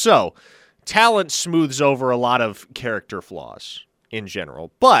overall. So talent smooths over a lot of character flaws in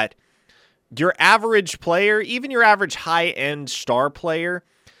general, but your average player, even your average high-end star player,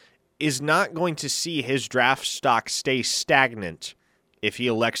 is not going to see his draft stock stay stagnant if he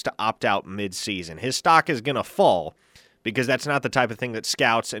elects to opt out mid-season. His stock is going to fall because that's not the type of thing that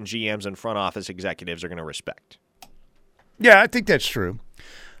scouts and GMs and front office executives are going to respect. Yeah, I think that's true.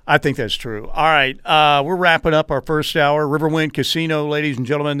 All right, we're wrapping up our first hour. Riverwind Casino, ladies and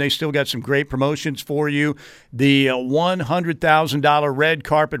gentlemen, they still got some great promotions for you. The $100,000 red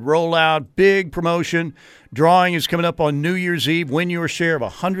carpet rollout, big promotion. Drawing is coming up on New Year's Eve. Win your share of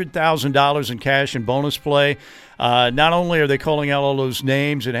 $100,000 in cash and bonus play. Not only are they calling out all those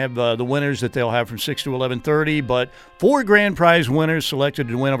names and have the winners that they'll have from 6 to 11:30, but 4 grand prize winners selected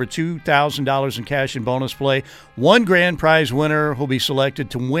to win over $2,000 in cash and bonus play. 1 grand prize winner will be selected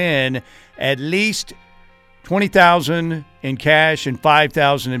to win at least $20,000 in cash and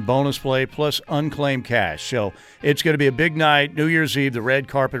 $5,000 in bonus play, plus unclaimed cash. So it's going to be a big night, New Year's Eve, the red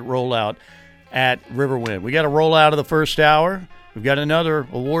carpet rollout at Riverwind. We got a rollout of the first hour. We've got another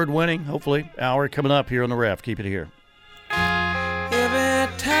award-winning, hopefully, hour coming up here on the Ref. Keep it here. Every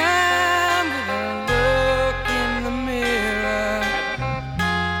time that I look in the mirror,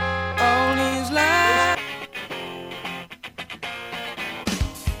 all these lies.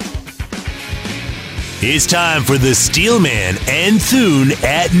 It's time for the Steelman and Thune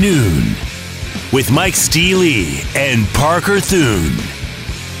at noon with Mike Steely and Parker Thune.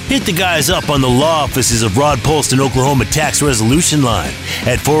 Hit the guys up on the law offices of Rod Polston, Oklahoma Tax Resolution Line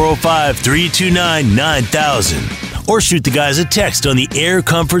at 405-329-9000. Or shoot the guys a text on the Air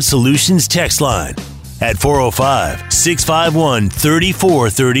Comfort Solutions text line at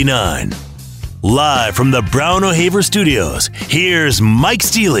 405-651-3439. Live from the Brown O'Haver Studios, here's Mike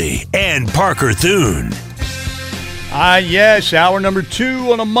Steely and Parker Thune. Yes, hour number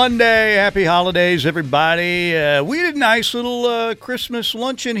 2 on a Monday. Happy holidays, everybody. We did a nice little Christmas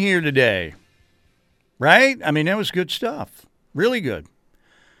luncheon here today, right? I mean, that was good stuff. Really good.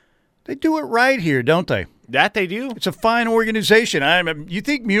 They do it right here, don't they? That they do. It's a fine organization. You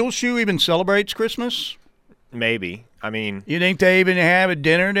think Muleshoe even celebrates Christmas? Maybe. I mean, you think they even have a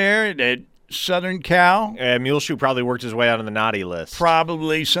dinner there at Southern Cal? Muleshoe probably worked his way out on the naughty list.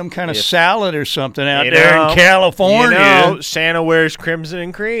 Probably some kind of salad or something out there in California. Santa wears crimson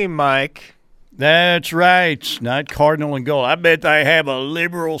and cream, Mike. That's right. Not cardinal and gold. I bet they have a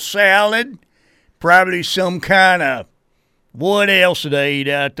liberal salad. Probably some kind of, what else do they eat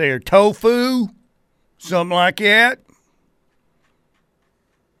out there? Tofu? Something like that.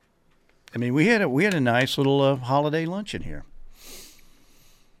 I mean, we had a nice little holiday luncheon here.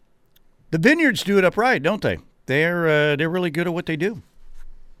 The Vineyards do it upright, don't they? They're really good at what they do.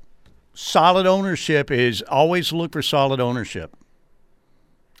 Solid ownership is always look for solid ownership.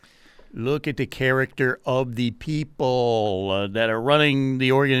 Look at the character of the people that are running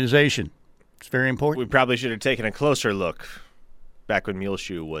the organization. It's very important. We probably should have taken a closer look back when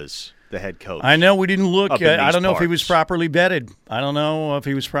Muleshoe was the head coach. I know we didn't look. I don't know parts. if he was properly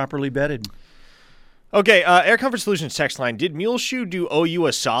vetted. Okay, Air Comfort Solutions text line. Did Muleshoe do OU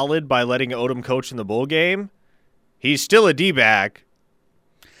a solid by letting Odom coach in the bowl game? He's still a D-bag.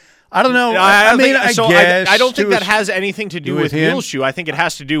 I don't know. I guess. I don't think that has anything to do with him. Muleshoe. I think it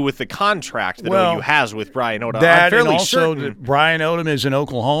has to do with the contract that OU has with Brian Odom. That, I'm fairly and also certain. that Brian Odom is an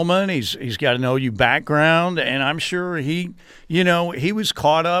Oklahoman. He's got an OU background, and I'm sure he was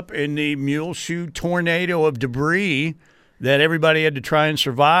caught up in the Muleshoe tornado of debris that everybody had to try and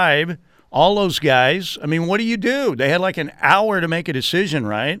survive. All those guys. I mean, what do you do? They had like an hour to make a decision,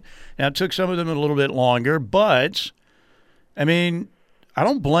 right? Now, it took some of them a little bit longer, but, I mean, I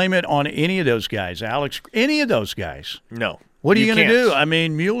don't blame it on any of those guys, Alex. Any of those guys. No. What are you going to do? I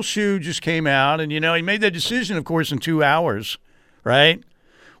mean, Muleshoe just came out, and, he made that decision, of course, in 2 hours, right?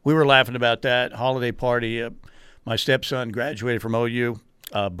 We were laughing about that holiday party. My stepson graduated from OU,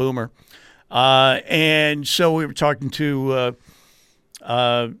 Boomer. And so we were talking to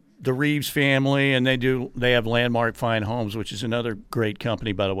the Reeves family, and they have Landmark Fine Homes, which is another great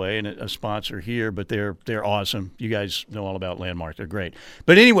company, by the way, and a sponsor here, but they're awesome. You guys know all about Landmark. They're great.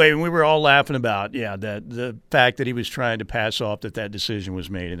 But anyway, we were all laughing about, the fact that he was trying to pass off that decision was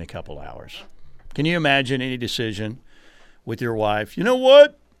made in a couple hours. Can you imagine any decision with your wife? You know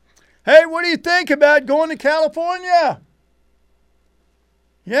what? Hey, what do you think about going to California?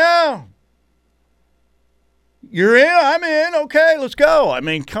 Yeah. You're in? I'm in. Okay, let's go. I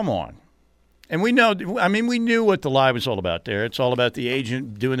mean, come on. And we knew what the lie was all about there. It's all about the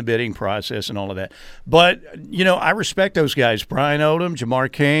agent doing the bidding process and all of that. But, I respect those guys. Brian Odom, Jamar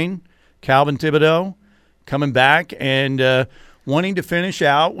Cain, Calvin Thibodeau, coming back and wanting to finish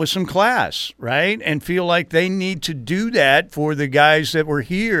out with some class, right? And feel like they need to do that for the guys that were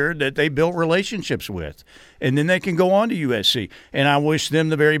here that they built relationships with. And then they can go on to USC. And I wish them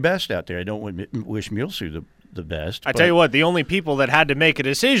the very best out there. I don't wish Muleshoe the best. I tell you what, the only people that had to make a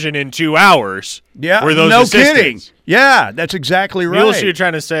decision in 2 hours were those no assistants. Kidding. Yeah, that's exactly right. Muleshoe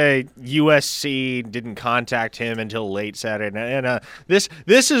trying to say USC didn't contact him until late Saturday night. And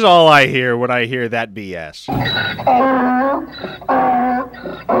this is all I hear when I hear that BS.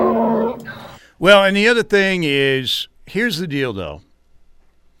 Well, and the other thing is, here's the deal, though.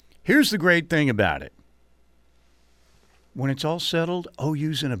 Here's the great thing about it. When it's all settled,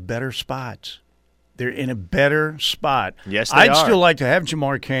 OU's in a better spot. They're in a better spot. Yes, they are. I'd still like to have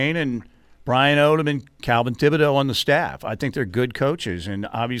Jamar Cain and Brian Odom and Calvin Thibodeau on the staff. I think they're good coaches, and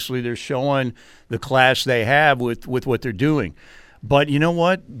obviously they're showing the class they have with what they're doing. But you know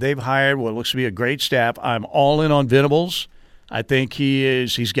what? They've hired what looks to be a great staff. I'm all in on Venables. I think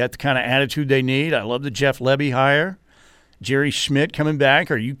he's got the kind of attitude they need. I love the Jeff Levy hire. Jerry Schmidt coming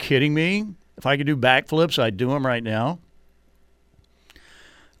back. Are you kidding me? If I could do backflips, I'd do them right now.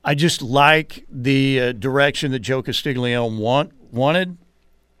 I just like the direction that Joe Castiglione wanted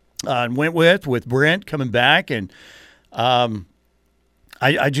and went with Brent coming back. And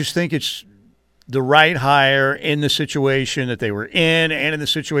I just think it's the right hire in the situation that they were in and in the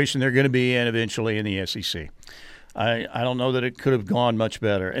situation they're going to be in eventually in the SEC. I don't know that it could have gone much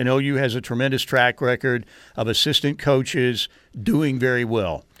better. And OU has a tremendous track record of assistant coaches doing very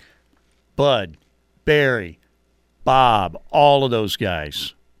well. Bud, Barry, Bob, all of those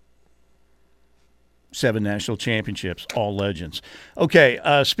guys. 7 national championships, all legends. Okay,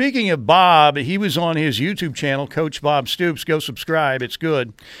 speaking of Bob, he was on his YouTube channel, Coach Bob Stoops. Go subscribe. It's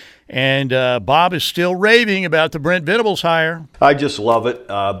good. And Bob is still raving about the Brent Venables hire. I just love it.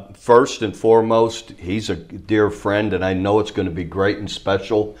 First and foremost, he's a dear friend, and I know it's going to be great and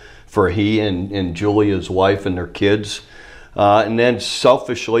special for he and Julia's wife and their kids. And then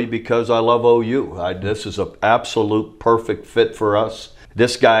selfishly, because I love OU. This is an absolute perfect fit for us.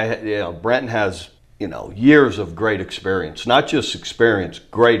 This guy, Brent has years of great experience, not just experience,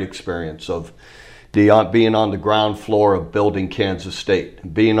 great experience of being on the ground floor of building Kansas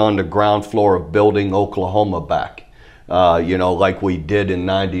State, being on the ground floor of building Oklahoma back, like we did in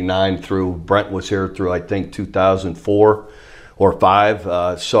 '99 through, Brent was here through, I think, 2004. or 5.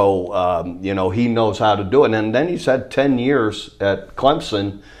 He knows how to do it. And then he's had 10 years at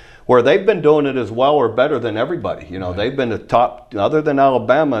Clemson where they've been doing it as well or better than everybody. They've been the top, other than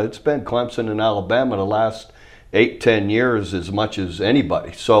Alabama, it's been Clemson and Alabama the last 8-10 years as much as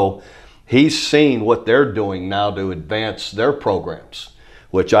anybody. So he's seen what they're doing now to advance their programs,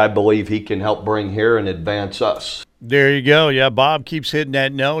 which I believe he can help bring here and advance us. There you go. Yeah, Bob keeps hitting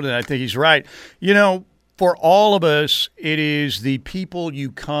that note, and I think he's right. For all of us, it is the people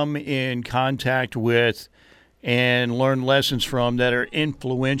you come in contact with and learn lessons from that are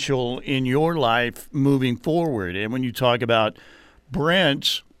influential in your life moving forward. And when you talk about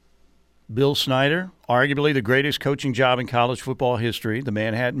Brent, Bill Snyder, arguably the greatest coaching job in college football history, the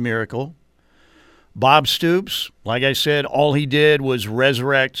Manhattan Miracle. Bob Stoops, like I said, all he did was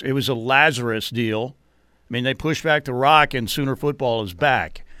resurrect. It was a Lazarus deal. I mean, they pushed back the rock, and Sooner football is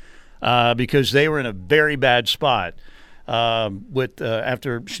back because they were in a very bad spot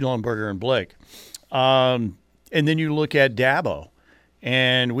after Schnellenberger and Blake. And then you look at Dabo,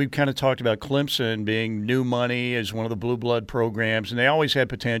 and we've kind of talked about Clemson being new money as one of the blue blood programs, and they always had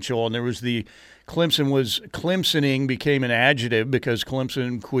potential. And there was Clemsoning became an adjective because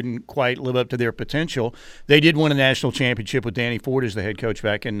Clemson couldn't quite live up to their potential. They did win a national championship with Danny Ford as the head coach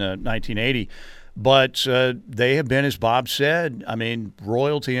back in 1980. But they have been, as Bob said,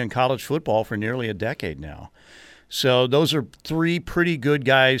 royalty in college football for nearly a decade now. So those are 3 pretty good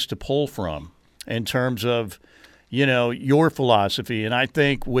guys to pull from in terms of, your philosophy. And I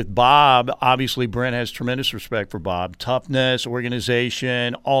think with Bob, obviously Brent has tremendous respect for Bob. Toughness,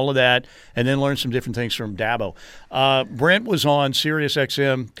 organization, all of that, and then learn some different things from Dabo. Brent was on Sirius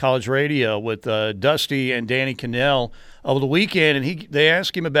XM College Radio with Dusty and Danny Cannell over the weekend, and they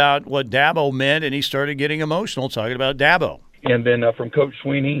asked him about what Dabo meant, and he started getting emotional talking about Dabo. And then from Coach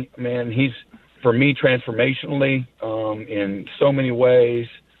Sweeney, man, he's, for me, transformationally in so many ways,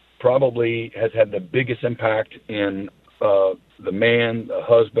 probably has had the biggest impact in the man, the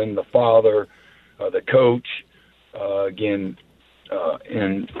husband, the father, the coach, in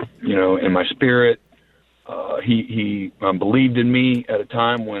my spirit. He believed in me at a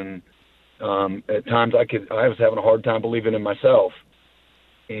time when at times I was having a hard time believing in myself.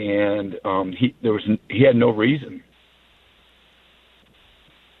 And he had no reason.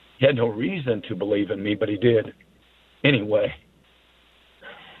 He had no reason to believe in me, but he did anyway.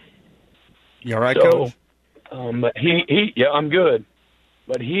 You all right, Coach? But I'm good.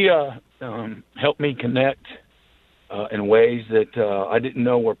 But he helped me connect in ways that I didn't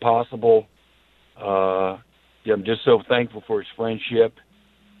know were possible. I'm just so thankful for his friendship,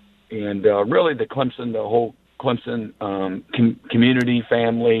 and really the whole Clemson community,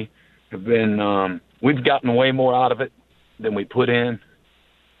 family have been. We've gotten way more out of it than we put in,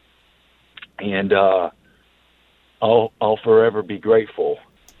 and I'll forever be grateful.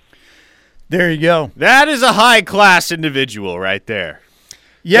 There you go. That is a high-class individual right there.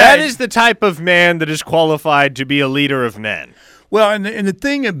 Yeah, that is the type of man that is qualified to be a leader of men. Well, and the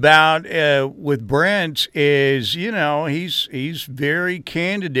thing about with Brent is, he's very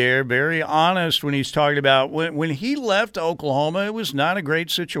candid there, very honest when he's talking about when he left Oklahoma, it was not a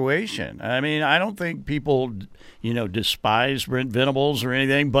great situation. I don't think people, despise Brent Venables or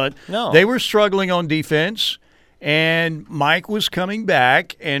anything, but they were struggling on defense, and Mike was coming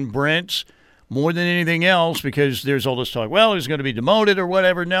back, and Brent's more than anything else, because there's all this talk, well, he's going to be demoted or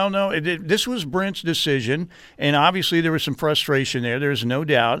whatever. No, this was Brent's decision, and obviously there was some frustration there. There's no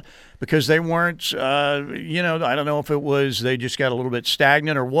doubt, because they weren't, I don't know if it was they just got a little bit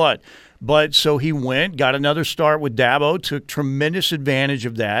stagnant or what. But so he went, got another start with Dabo, took tremendous advantage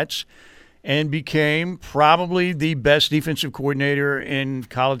of that, and became probably the best defensive coordinator in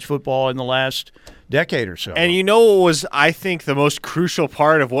college football in the last decade or so. And what was, I think, the most crucial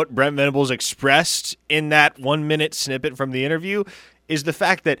part of what Brent Venables expressed in that 1-minute snippet from the interview is the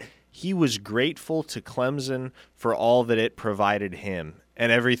fact that he was grateful to Clemson for all that it provided him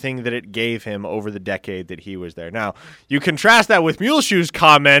and everything that it gave him over the decade that he was there. Now, you contrast that with Muleshoe's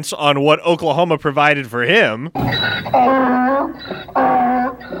comments on what Oklahoma provided for him.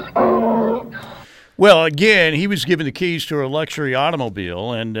 Well, again, he was given the keys to a luxury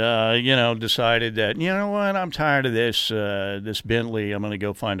automobile and, decided that, I'm tired of this Bentley. I'm going to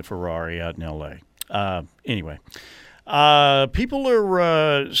go find a Ferrari out in L.A. Anyway, people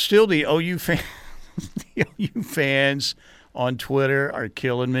are still the OU fans. The OU fans on Twitter are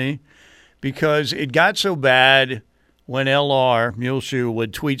killing me because it got so bad when LR, Muleshoe,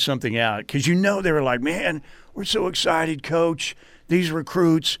 would tweet something out because they were like, man, we're so excited, Coach. These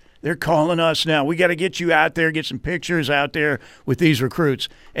recruits, They're calling us now. We got to get you out there, get some pictures out there with these recruits.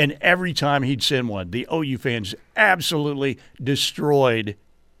 And every time he'd send one, the OU fans absolutely destroyed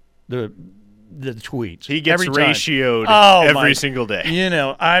the tweets. He gets every time. ratioed every single day. You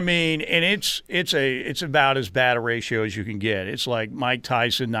know, I mean, and it's about as bad a ratio as you can get. It's like Mike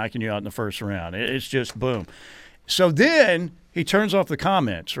Tyson knocking you out in the first round. It's just boom. So then he turns off the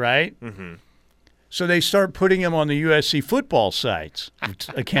comments, right? Mm-hmm. So they start putting him on the USC football site's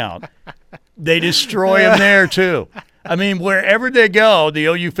account. They destroy him there too. I mean, wherever they go, the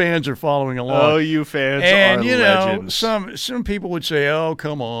OU fans are following along. OU fans and, are you know, legends. some people would say, "Oh,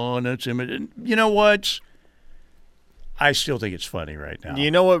 come on, that's imitating." You know what? I still think it's funny right now.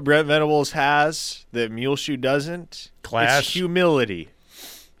 You know what Brent Venables has that Muleshoe doesn't? Class. It's humility.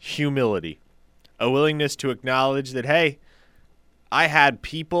 Humility. A willingness to acknowledge that, hey, I had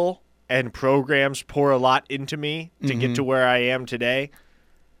people and programs pour a lot into me to get to where I am today.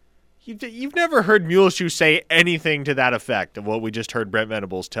 You've never heard Muleshoe say anything to that effect of what we just heard Brent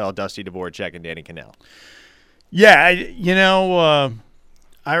Venables tell Dusty Dvorak and Danny Cannell. Yeah,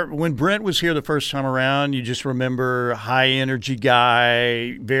 when Brent was here the first time around, you just remember high-energy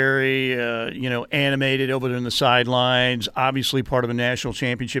guy, very, animated over there in the sidelines, obviously part of a national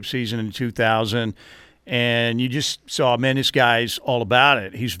championship season in 2000. And you just saw, man, this guy's all about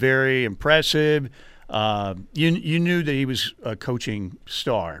it. He's very impressive. You knew that he was a coaching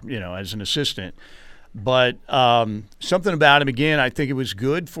star, as an assistant. But something about him, again, I think it was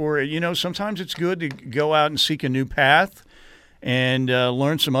good for, sometimes it's good to go out and seek a new path and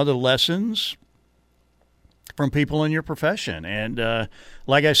learn some other lessons from people in your profession. And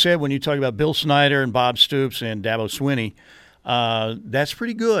like I said, when you talk about Bill Snyder and Bob Stoops and Dabo Swinney, that's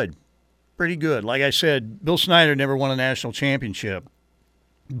pretty good. Pretty good. Like I said, Bill Snyder never won a national championship,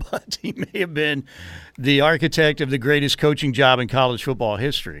 but he may have been the architect of the greatest coaching job in college football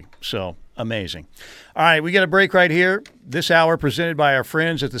history. So, amazing. All right, we got a break right here. This hour presented by our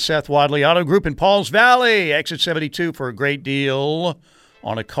friends at the Seth Wadley Auto Group in Pauls Valley. Exit 72 for a great deal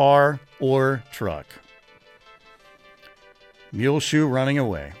on a car or truck. Muleshoe running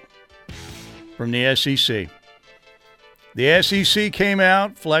away from the SEC. The SEC came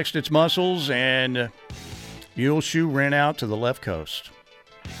out, flexed its muscles, and Muleshoe ran out to the left coast.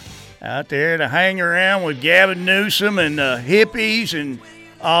 Out there to hang around with Gavin Newsom and the hippies and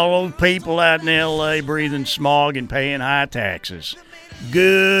all those people out in L.A. breathing smog and paying high taxes.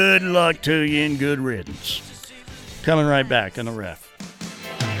 Good luck to you and good riddance. Coming right back on the Ref.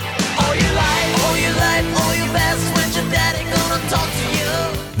 All your life, all your best, when's your daddy gonna talk to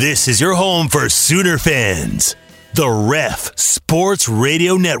you? This is your home for Sooner fans. The Ref Sports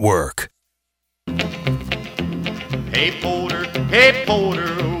Radio Network. Hey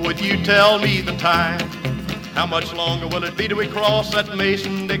Porter, would you tell me the time? How much longer will it be till we cross that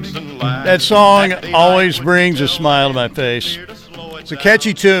Mason-Dixon line? That song always brings a smile to my face. It's a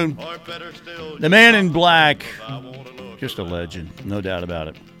catchy tune. The Man in Black, just a legend, no doubt about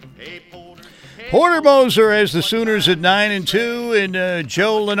it. Porter Moser has the Sooners at 9-2 in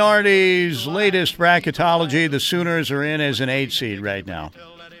Joe Lunardi's latest bracketology. The Sooners are in as an 8 seed right now.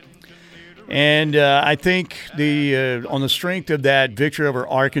 And I think on the strength of that victory over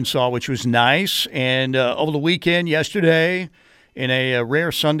Arkansas, which was nice, and over the weekend, yesterday, in a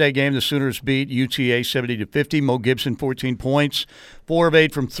rare Sunday game, the Sooners beat UTA 70-50. Mo Gibson, 14 points, 4 of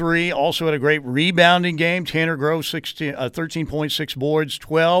 8 from 3. Also had a great rebounding game. Tanner Grove, 13.6 boards,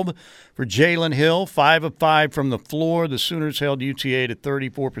 12 for Jalen Hill, 5 of 5 from the floor. The Sooners held UTA to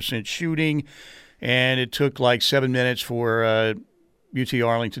 34% shooting, and it took like 7 minutes for UT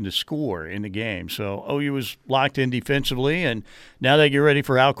Arlington to score in the game. So OU was locked in defensively, and now they get ready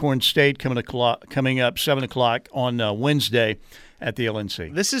for Alcorn State coming up 7 o'clock on Wednesday at the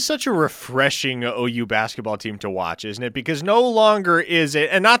LNC. This is such a refreshing OU basketball team to watch, isn't it? Because no longer is it,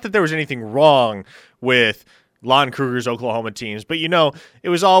 and not that there was anything wrong with Lon Kruger's Oklahoma teams, but it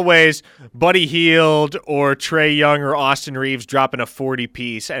was always Buddy Hield or Trae Young or Austin Reeves dropping a 40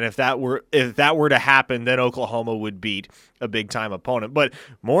 piece, and if that were to happen, then Oklahoma would beat a big time opponent. But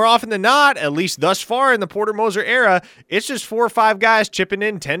more often than not, at least thus far in the Porter Moser era, it's just 4 or 5 guys chipping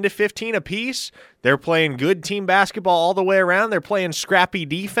in 10 to 15 apiece. They're playing good team basketball all the way around. They're playing scrappy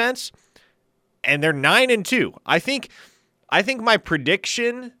defense, and they're 9-2. I think my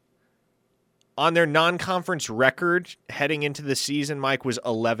prediction on their non-conference record heading into the season, Mike, was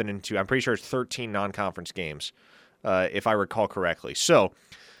 11-2. I'm pretty sure it's 13 non-conference games, if I recall correctly. So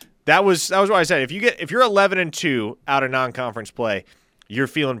that was what I said. If you're 11-2 out of non-conference play, you're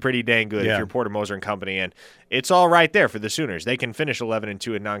feeling pretty dang good Yeah. if you're Porter Moser and company, and it's all right there for the Sooners. They can finish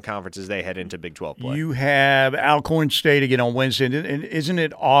 11-2 in non-conference as they head into Big 12 play. You have Alcorn State again on Wednesday, and isn't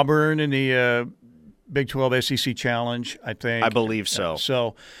it Auburn in the Big 12 SEC Challenge, I think? I believe so.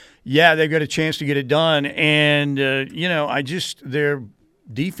 So, yeah, they've got a chance to get it done, and, their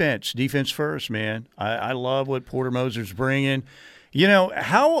defense first, man. I love what Porter Moser's bringing.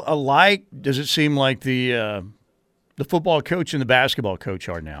 How alike does it seem like the football coach and the basketball coach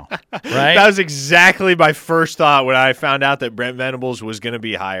are now, right? That was exactly my first thought when I found out that Brent Venables was going to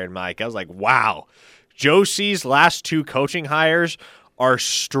be hired, Mike. I was like, wow. Joe C's last 2 coaching hires are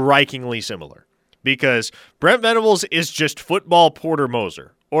strikingly similar because Brent Venables is just football Porter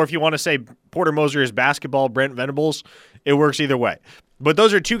Moser. Or if you want to say Porter Moser is basketball Brent Venables, it works either way. But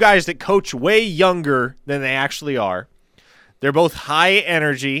those are 2 guys that coach way younger than they actually are. They're both high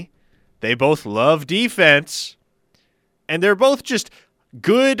energy. They both love defense. And they're both just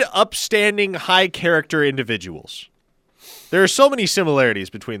good, upstanding, high-character individuals. There are so many similarities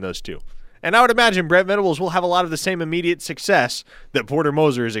between those 2. And I would imagine Brent Venables will have a lot of the same immediate success that Porter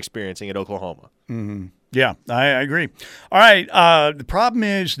Moser is experiencing at Oklahoma. Mm-hmm. Yeah, I agree. All right, the problem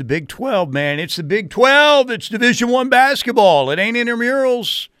is the Big 12, man. It's the Big 12. It's Division I basketball. It ain't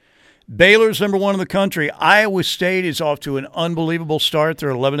intramurals. Baylor's number 1 in the country. Iowa State is off to an unbelievable start. They're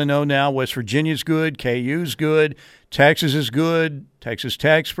 11-0 now. West Virginia's good. KU's good. Texas is good. Texas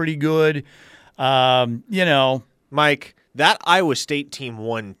Tech's pretty good. Mike, that Iowa State team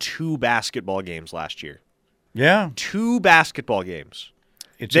won 2 basketball games last year. Yeah. 2 basketball games.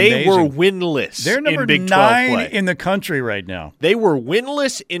 They were winless. They're number in Big 9 12 play. in the country right now. They were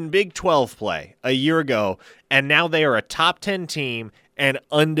winless in Big 12 play a year ago, and now they are a top 10 team and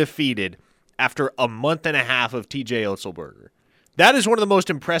undefeated after a month and a half of TJ Otzelberger. That is one of the most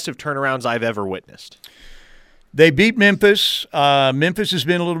impressive turnarounds I've ever witnessed. They beat Memphis. Memphis has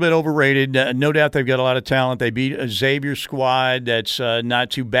been a little bit overrated. No doubt they've got a lot of talent. They beat a Xavier squad that's not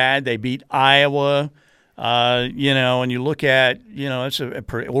too bad. They beat Iowa. And you look at,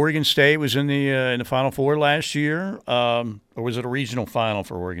 Oregon State was in the Final Four last year. Or was it a regional final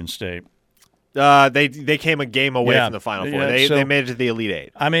for Oregon State? They came a game away from the Final Four. They made it to the Elite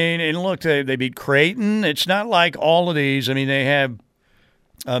Eight. I mean, and look, they beat Creighton. It's not like all of these. I mean, they have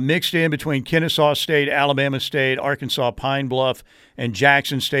mixed in between Kennesaw State, Alabama State, Arkansas, Pine Bluff, and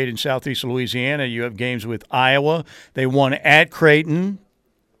Jackson State in southeast Louisiana. You have games with Iowa. They won at Creighton.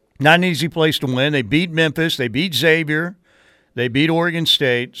 Not an easy place to win. They beat Memphis. They beat Xavier. They beat Oregon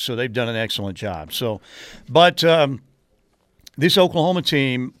State. So they've done an excellent job. But this Oklahoma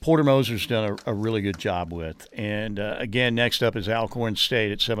team, Porter Moser's done a really good job with. And, again, next up is Alcorn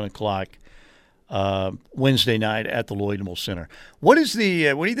State at 7 o'clock Wednesday night at the Lloyd Noble Center. What do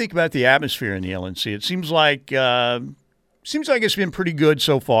you think about the atmosphere in the LNC? It seems like it's been pretty good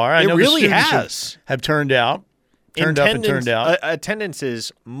so far. I know really the students has. have turned up and turned out. Attendance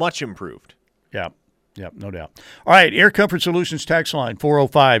is much improved. Yeah, no doubt. All right, Air Comfort Solutions text line,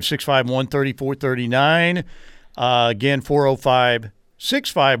 405-651-3439. Again,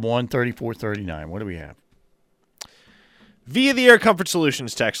 405-651-3439. What do we have? Via the Air Comfort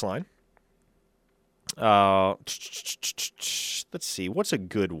Solutions text line. Let's see. What's a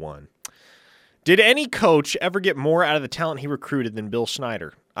good one? Did any coach ever get more out of the talent he recruited than Bill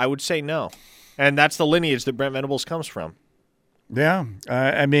Snyder? I would say no. And that's the lineage that Brent Venables comes from. Yeah.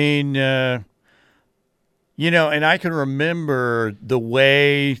 And I can remember the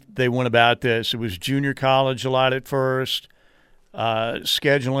way they went about this. It was junior college a lot at first,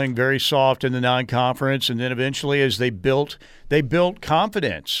 scheduling very soft in the non-conference, and then eventually as they built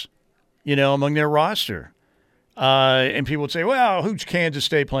confidence, among their roster. And people would say, well, who's Kansas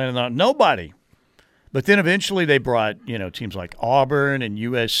State playing on? Nobody. But then eventually they brought, teams like Auburn and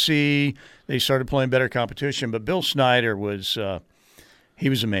USC. They started playing better competition. But Bill Snyder was he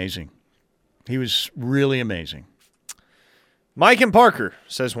was amazing. He was really amazing. Mike and Parker,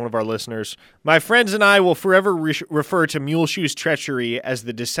 says one of our listeners, my friends and I will forever refer to Muleshoe's treachery as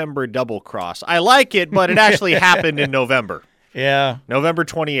the December double cross. I like it, but it actually happened in November. Yeah. November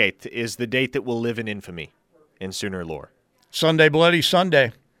 28th is the date that will live in infamy in Sooner lore. Sunday, Bloody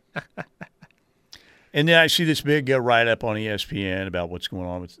Sunday. And then I see this big write-up on ESPN about what's going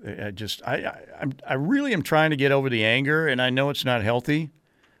on with. I really am trying to get over the anger, and I know it's not healthy,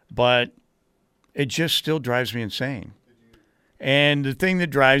 but it just still drives me insane. And the thing that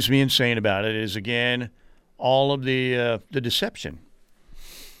drives me insane about it is, again, all of the deception.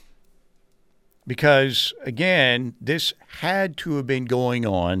 Because, again, this had to have been going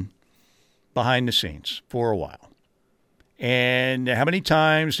on behind the scenes for a while. And how many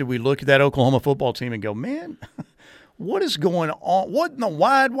times did we look at that Oklahoma football team and go, man, what is going on? What in the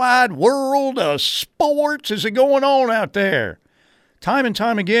wide, wide world of sports is it going on out there? Time and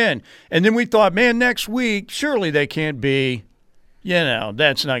time again. And then we thought, man, next week, surely they can't be,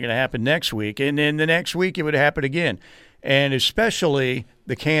 that's not going to happen next week. And then the next week it would happen again. And especially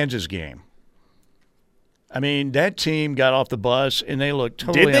the Kansas game. I mean, that team got off the bus and they looked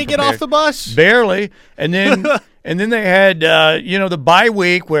totally Did they get off the bus? Barely. And then they had, the bye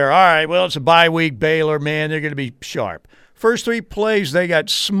week where, all right, well, it's a bye week. Baylor, man, they're going to be sharp. First 3 plays, they got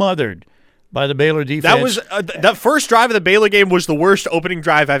smothered by the Baylor defense. That was that first drive of the Baylor game was the worst opening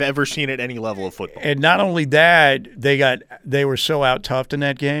drive I've ever seen at any level of football. And not only that, they were so out-toughed in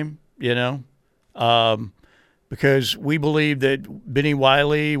that game, because we believe that Benny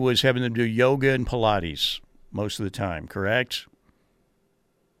Wiley was having them do yoga and Pilates most of the time, correct?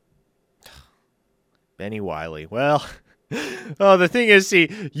 Benny Wiley. Well, the thing is, see,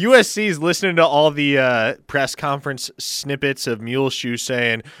 USC's listening to all the press conference snippets of Muleshoe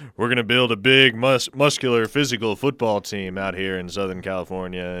saying, we're going to build a big, muscular, physical football team out here in Southern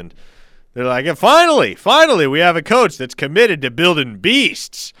California. And they're like, finally, we have a coach that's committed to building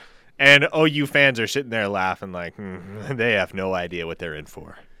beasts. And OU fans are sitting there laughing like, they have no idea what they're in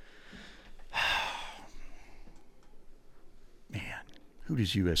for. Man, who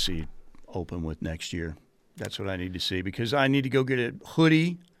does USC open with next year? That's what I need to see, because I need to go get a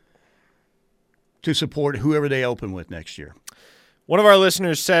hoodie to support whoever they open with next year. One of our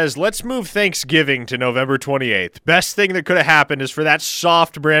listeners says, let's move Thanksgiving to November 28th. Best thing that could have happened is for that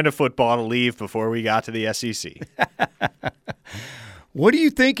soft brand of football to leave before we got to the SEC. What are you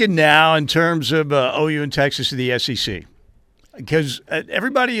thinking now in terms of OU and Texas to the SEC? Because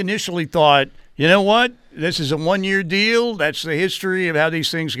everybody initially thought, you know what, this is a one-year deal. That's the history of how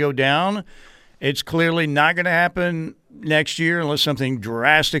these things go down. It's clearly not going to happen next year unless something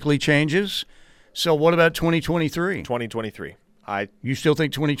drastically changes. So what about 2023? 2023. You still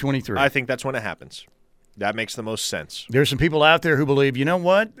think 2023? I think that's when it happens. That makes the most sense. There's some people out there who believe, you know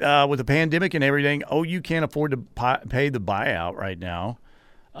what, with the pandemic and everything, OU can't afford to pay the buyout right now.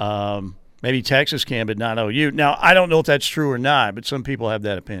 Maybe Texas can, but not OU. Now, I don't know if that's true or not, but some people have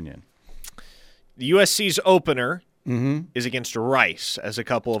that opinion. The USC's opener is against Rice, as a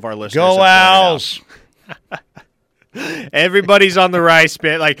couple of our listeners Go Owls! Everybody's on the Rice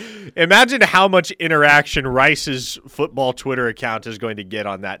bit. Like, imagine how much interaction Rice's football Twitter account is going to get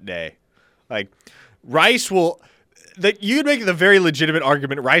on that day. Like, Rice will – you'd make the very legitimate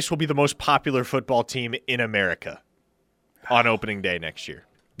argument Rice will be the most popular football team in America on opening day next year.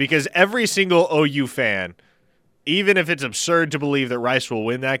 Because every single OU fan, even if it's absurd to believe that Rice will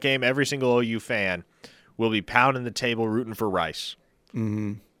win that game, every single OU fan will be pounding the table rooting for Rice.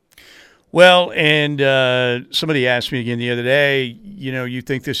 Mm-hmm. Well, and somebody asked me again the other day, you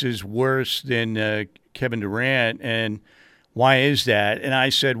think this is worse than Kevin Durant, and why is that? And I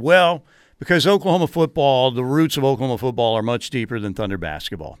said, well, because Oklahoma football, the roots of Oklahoma football are much deeper than Thunder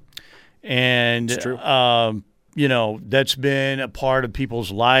basketball. And, it's true. That's been a part of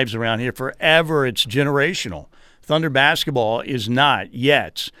people's lives around here forever. It's generational. Thunder basketball is not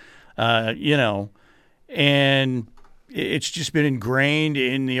yet, and it's just been ingrained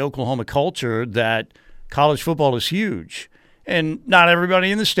in the Oklahoma culture that college football is huge. And not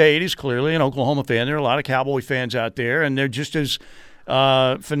everybody in the state is clearly an Oklahoma fan. There are a lot of Cowboy fans out there, and they're just as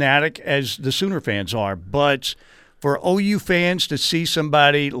fanatic as the Sooner fans are. But for OU fans to see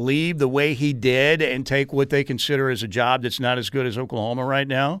somebody leave the way he did and take what they consider as a job that's not as good as Oklahoma right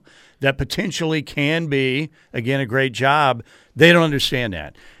now, that potentially can be, again, a great job, they don't understand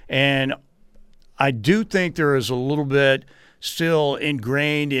that. And I do think there is a little bit still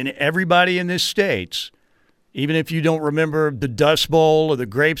ingrained in everybody in this state, even if you don't remember the Dust Bowl or the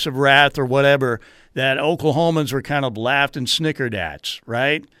Grapes of Wrath or whatever, that Oklahomans were kind of laughed and snickered at,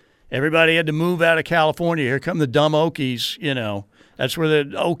 right? Everybody had to move out of California. Here come the dumb Okies, That's where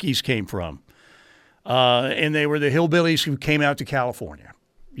the Okies came from. And they were the hillbillies who came out to California,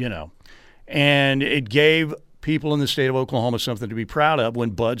 And it gave people in the state of Oklahoma something to be proud of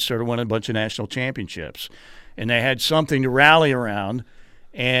when Bud started winning a bunch of national championships. And they had something to rally around,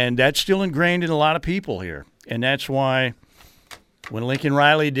 and that's still ingrained in a lot of people here. And that's why when Lincoln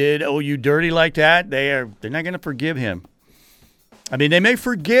Riley did OU dirty like that, they're not going to forgive him. I mean, they may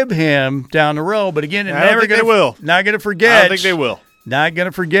forgive him down the road, but again, I don't think they will. Not going to forget. I don't think they will. Not going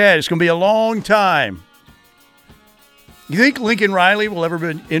to forget. It's going to be a long time. You think Lincoln Riley will ever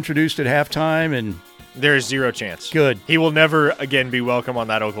be introduced at halftime? And there is zero chance. Good. He will never again be welcome on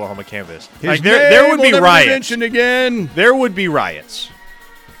that Oklahoma campus. His there would be riots. Mentioned again. There would be riots.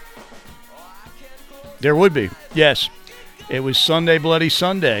 There would be. Yes. It was Sunday, Bloody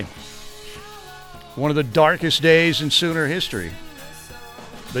Sunday. One of the darkest days in Sooner history,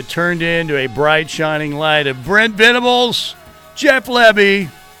 but turned into a bright, shining light of Brent Venables, Jeff Lebby,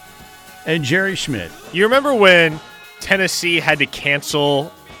 and Jerry Schmidt. You remember when Tennessee had to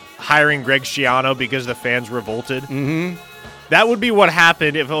cancel hiring Greg Schiano because the fans revolted? Mm-hmm. That would be what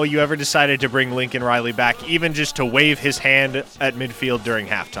happened if OU ever decided to bring Lincoln Riley back, even just to wave his hand at midfield during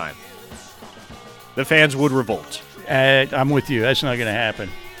halftime. The fans would revolt. I'm with you. That's not going to happen.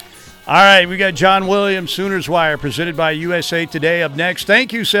 All right, we got John Williams, Sooners Wire, presented by USA Today up next.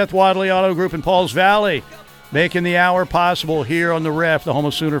 Thank you, Seth Wadley Auto Group in Pauls Valley, making the hour possible here on the Ref, the home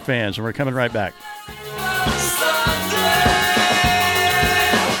of Sooner fans. And we're coming right back.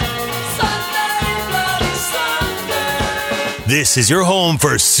 This is your home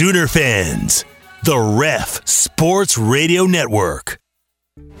for Sooner fans. The Ref Sports Radio Network.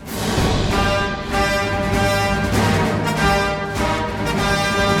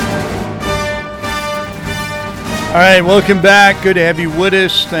 All right, welcome back. Good to have you with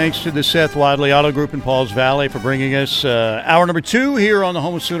us. Thanks to the Seth Wadley Auto Group in Pauls Valley for bringing us hour number 2 here on the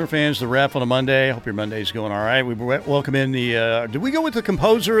home of Sooner fans, the Ref on a Monday. I hope your Monday's going all right. We welcome in the did we go with the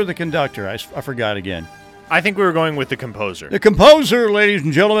composer or the conductor? I forgot again. I think we were going with the composer. The composer, ladies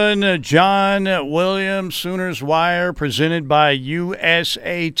and gentlemen, John Williams, Sooners Wire, presented by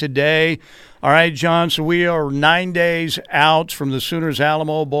USA Today. All right, John, so we are 9 days out from the Sooners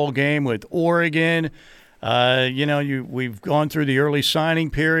Alamo Bowl game with Oregon. We've gone through the early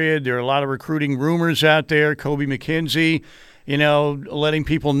signing period. There are a lot of recruiting rumors out there. Kobe McKenzie, letting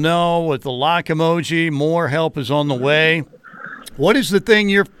people know with the lock emoji, more help is on the way. What is the thing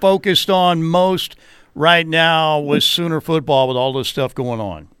you're focused on most right now with Sooner football with all this stuff going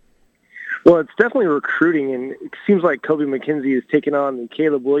on? Well, it's definitely recruiting, and it seems like Kobe McKenzie is taking on the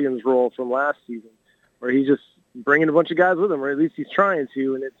Caleb Williams role from last season, where he's just bringing a bunch of guys with him, or at least he's trying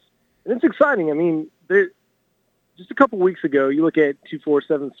to, and it's exciting. I mean, just a couple weeks ago, you look at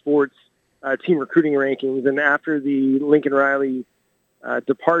 247 Sports team recruiting rankings, and after the Lincoln Riley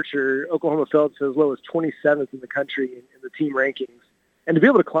departure, Oklahoma fell to as low as 27th in the country in the team rankings. And to be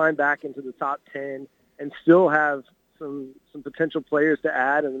able to climb back into the top 10 and still have some potential players to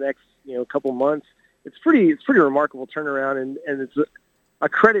add in the next couple months, it's pretty remarkable turnaround, and it's a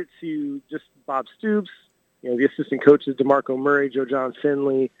credit to just Bob Stoops, the assistant coaches DeMarco Murray, Joe John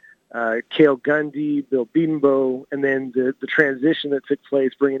Finley, Cale Gundy, Bill Bedenbow, and then the transition that took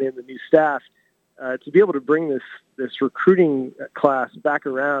place, bringing in the new staff, to be able to bring this recruiting class back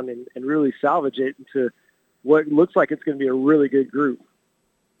around and really salvage it into what looks like it's going to be a really good group.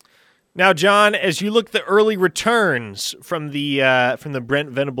 Now, John, as you look at the early returns from the Brent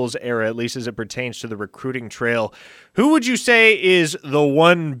Venables era, at least as it pertains to the recruiting trail, who would you say is the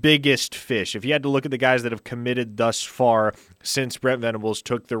one biggest fish? If you had to look at the guys that have committed thus far since Brent Venables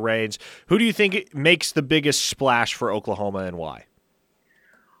took the reins, who do you think makes the biggest splash for Oklahoma and why?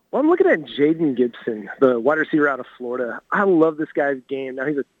 Well, I'm looking at Jaden Gibson, the wide receiver out of Florida. I love this guy's game. Now,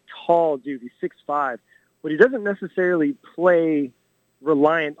 he's a tall dude. He's 6'5", but he doesn't necessarily play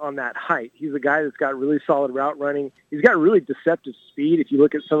reliant on that height. He's a guy that's got really solid route running. He's got really deceptive speed. If you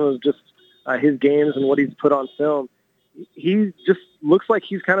look at some of just his games and what he's put on film, he just looks like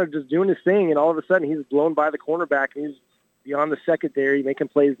he's kind of just doing his thing, and all of a sudden he's blown by the cornerback and he's beyond the secondary, making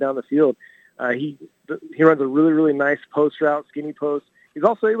plays down the field. He runs a really, really nice post route, skinny post. He's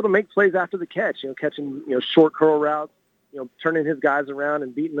also able to make plays after the catch, catching short curl routes, turning his guys around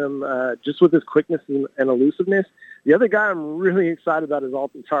and beating them just with his quickness and elusiveness. The other guy I'm really excited about is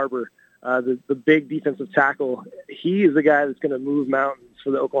Alton Tarber, the big defensive tackle. He is the guy that's going to move mountains for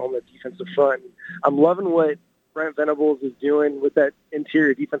the Oklahoma defensive front. I'm loving what Brent Venables is doing with that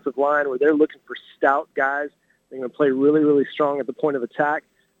interior defensive line, where they're looking for stout guys. They're going to play really, really strong at the point of attack.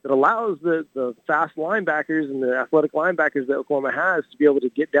 That allows the fast linebackers and the athletic linebackers that Oklahoma has to be able to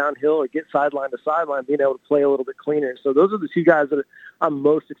get downhill or get sideline to sideline, being able to play a little bit cleaner. So those are the two guys that I'm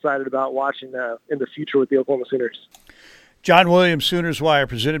most excited about watching in the future with the Oklahoma Sooners. John Williams, Sooners Wire,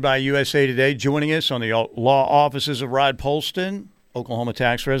 presented by USA Today, joining us on the law offices of Rod Polston, Oklahoma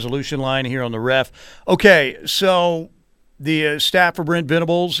Tax Resolution Line here on the Ref. Okay, so the staff for Brent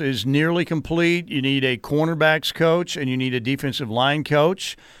Venables is nearly complete. You need a cornerbacks coach and you need a defensive line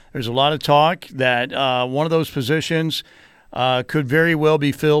coach. There's a lot of talk that one of those positions could very well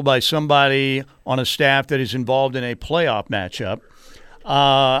be filled by somebody on a staff that is involved in a playoff matchup.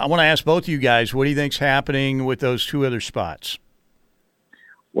 I want to ask both of you guys, what do you think's happening with those two other spots?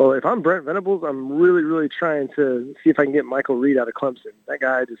 Well, if I'm Brent Venables, I'm really, really trying to see if I can get Michael Reed out of Clemson. That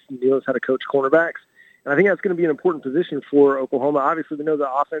guy just knows how to coach cornerbacks. And I think that's going to be an important position for Oklahoma. Obviously, we know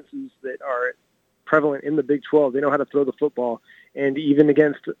the offenses that are prevalent in the Big 12. They know how to throw the football. And even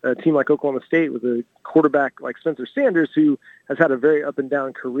against a team like Oklahoma State with a quarterback like Spencer Sanders, who has had a very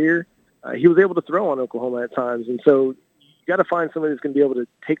up-and-down career, he was able to throw on Oklahoma at times. And so you got to find somebody that's going to be able to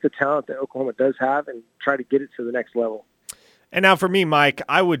take the talent that Oklahoma does have and try to get it to the next level. And now for me, Mike,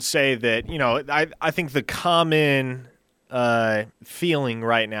 I would say that, I think the common feeling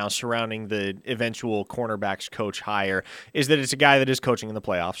right now surrounding the eventual cornerbacks coach hire is that it's a guy that is coaching in the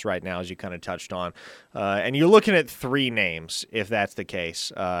playoffs right now, as you kind of touched on. And you're looking at three names, if that's the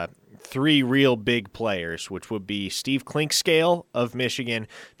case. Three real big players, which would be Steve Clinkscale of Michigan,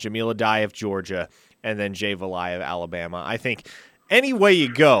 Jamil Adai of Georgia, and then Jay Valai of Alabama. I think any way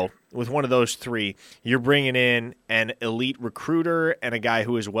you go with one of those three, you're bringing in an elite recruiter and a guy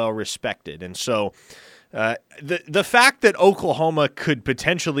who is well respected. And so the fact that Oklahoma could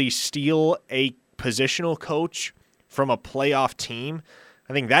potentially steal a positional coach from a playoff team,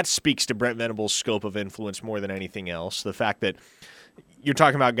 I think that speaks to Brent Venables' scope of influence more than anything else. The fact that you're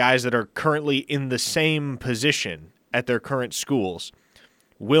talking about guys that are currently in the same position at their current schools,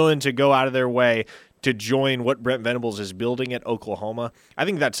 willing to go out of their way to join what Brent Venables is building at Oklahoma. I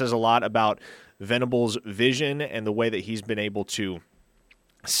think that says a lot about Venables' vision and the way that he's been able to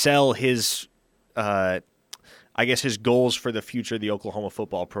sell his his goals for the future of the Oklahoma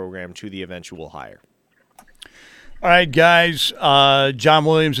football program to the eventual hire. All right, guys. John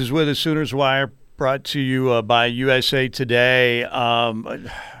Williams is with us, Sooners Wire, brought to you by USA Today.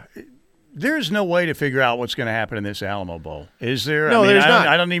 There's no way to figure out what's going to happen in this Alamo Bowl, is there? No, there's not.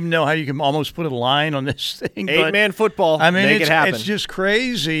 I don't even know how you can almost put a line on this thing. Eight-man football. Make it happen. It's just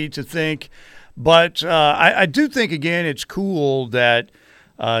crazy to think. But I do think, again, it's cool that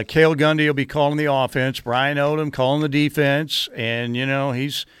Cale Gundy will be calling the offense, Brian Odom calling the defense, and,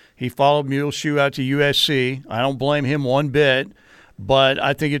 he followed Muleshoe out to USC. I don't blame him one bit, but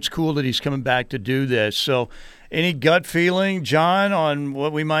I think it's cool that he's coming back to do this. So any gut feeling, John, on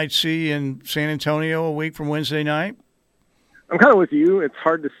what we might see in San Antonio a week from Wednesday night? I'm kind of with you. It's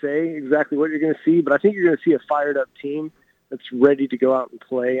hard to say exactly what you're going to see, but I think you're going to see a fired-up team that's ready to go out and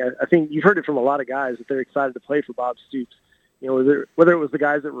play. I think you've heard it from a lot of guys that they're excited to play for Bob Stoops. Whether it was the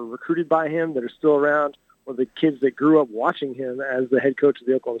guys that were recruited by him that are still around or the kids that grew up watching him as the head coach of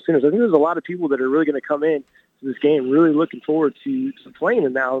the Oklahoma Sooners. I think there's a lot of people that are really going to come in to this game really looking forward to playing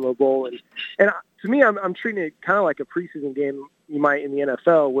in the Alamo Bowl. And to me, I'm treating it kind of like a preseason game you might in the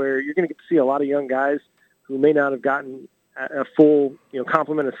NFL, where you're going to get to see a lot of young guys who may not have gotten a full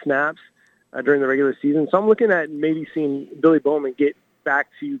complement of snaps during the regular season. So I'm looking at maybe seeing Billy Bowman get back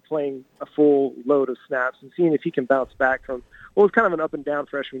to playing a full load of snaps and seeing if he can bounce back from what was kind of an up and down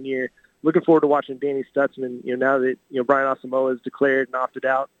freshman year. Looking forward to watching Danny Stutzman, now that, Brian Asamoah is declared and opted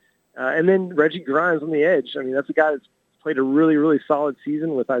out. And then Reggie Grimes on the edge. I mean, that's a guy that's played a really, really solid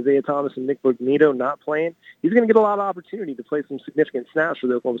season with Isaiah Thomas and Nick Bognito not playing. He's going to get a lot of opportunity to play some significant snaps for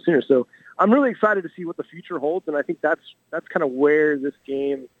the Oklahoma Sooners. So I'm really excited to see what the future holds, and I think that's kind of where this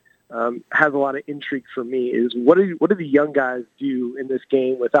game has a lot of intrigue for me, is what do the young guys do in this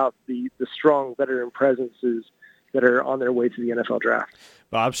game without the strong veteran presences that are on their way to the NFL draft.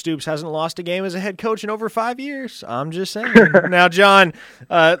 Bob Stoops hasn't lost a game as a head coach in over 5 years. I'm just saying. Now, John,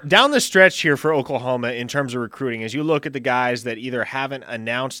 down the stretch here for Oklahoma in terms of recruiting, as you look at the guys that either haven't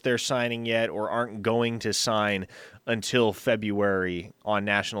announced their signing yet or aren't going to sign until February on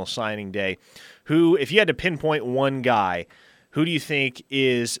National Signing Day, who, if you had to pinpoint one guy, who do you think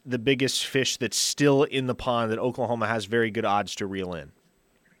is the biggest fish that's still in the pond that Oklahoma has very good odds to reel in?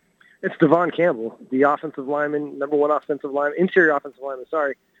 It's Devon Campbell, the offensive lineman, interior offensive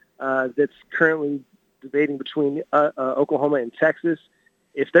lineman, that's currently debating between Oklahoma and Texas.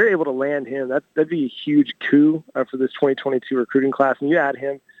 If they're able to land him, that'd be a huge coup for this 2022 recruiting class. And you add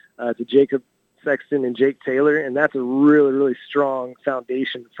him to Jacob Sexton and Jake Taylor, and that's a really, really strong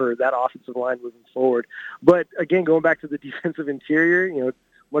foundation for that offensive line moving forward. But, again, going back to the defensive interior,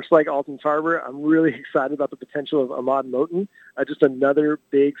 much like Alton Tarbor, I'm really excited about the potential of Ahmad Moten, just another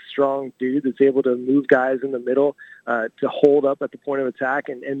big, strong dude that's able to move guys in the middle to hold up at the point of attack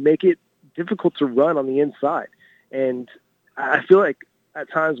and make it difficult to run on the inside. And I feel like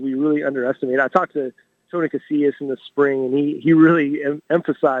at times we really underestimate. I talked to Tony Casillas in the spring, and he really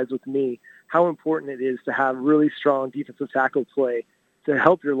emphasized with me how important it is to have really strong defensive tackle play to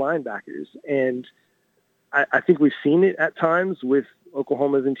help your linebackers. And I think we've seen it at times with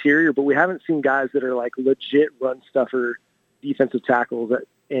Oklahoma's interior, but we haven't seen guys that are like legit run stuffer defensive tackles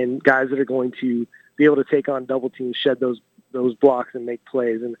and guys that are going to be able to take on double teams, shed those blocks and make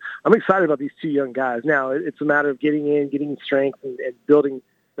plays. And I'm excited about these two young guys. Now it's a matter of getting strength and building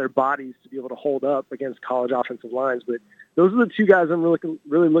their bodies to be able to hold up against college offensive lines. But those are the two guys I'm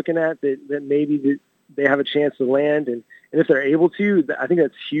really looking at that maybe they have a chance to land. And And if they're able to, I think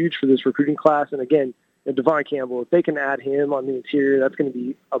that's huge for this recruiting class. And again, Devon Campbell, if they can add him on the interior, that's going to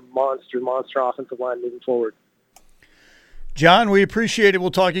be a monster offensive line moving forward. John, we appreciate it.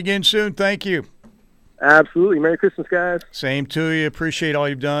 We'll talk again soon. Thank you. Absolutely. Merry Christmas, guys. Same to you. Appreciate all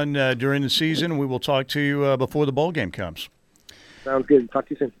you've done during the season. We will talk to you before the bowl game comes. Sounds good. Talk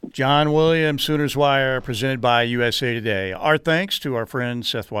to you soon. John Williams, Sooners Wire, presented by USA Today. Our thanks to our friend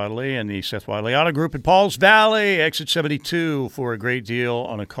Seth Wadley and the Seth Wadley Auto Group at Pauls Valley, exit 72, for a great deal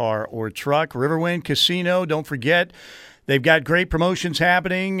on a car or truck. Riverwind Casino, don't forget, they've got great promotions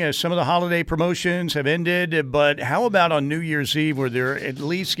happening. Some of the holiday promotions have ended, but how about on New Year's Eve, where they're at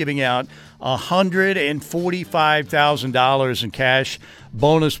least giving out $145,000 in cash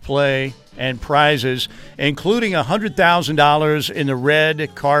bonus play and prizes, including $100,000 in the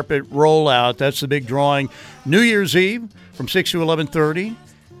red carpet rollout. That's the big drawing. New Year's Eve from 6 to 11:30.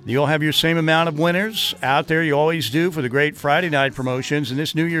 You'll have your same amount of winners out there. You always do for the great Friday night promotions. And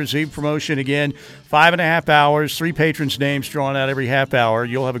this New Year's Eve promotion, again, 5.5 hours, 3 patrons' names drawn out every half hour.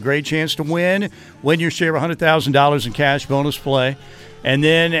 You'll have a great chance to win your share of $100,000 in cash bonus play. And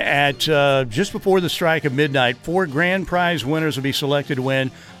then at just before the strike of midnight, 4 grand prize winners will be selected to win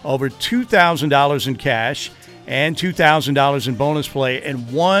over $2,000 in cash and $2,000 in bonus play.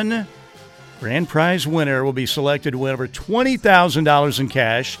 And 1 grand prize winner will be selected to win over $20,000 in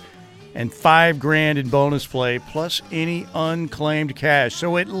cash and $5 grand in bonus play, plus any unclaimed cash.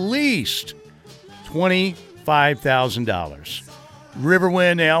 So at least $25,000.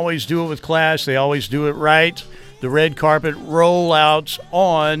 Riverwind, they always do it with class. They always do it right. The red carpet rollouts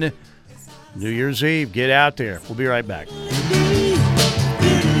on New Year's Eve. Get out there. We'll be right back.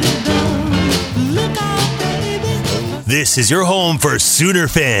 This is your home for Sooner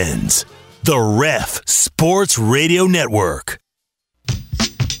fans. The Ref Sports Radio Network.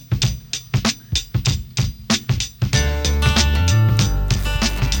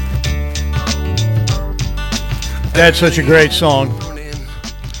 That's such a great song.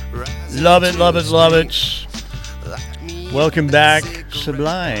 Love it, love it, love it. Welcome back.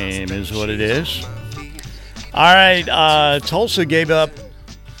 Sublime is what it is. All right, Tulsa gave up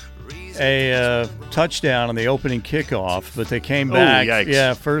a touchdown on the opening kickoff, but they came back. Yikes.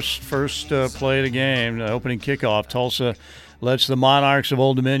 Yeah, first play of the game, the opening kickoff. Tulsa lets the Monarchs of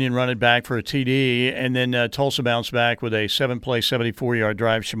Old Dominion run it back for a TD, and then Tulsa bounced back with a 7-play, 74-yard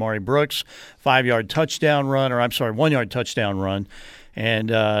drive. Shamari Brooks, 5-yard touchdown run, 1-yard touchdown run. And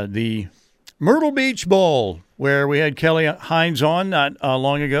the Myrtle Beach Bowl, where we had Kelly Hines on not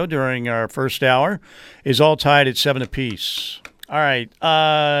long ago during our first hour, is all tied at 7 apiece. All right,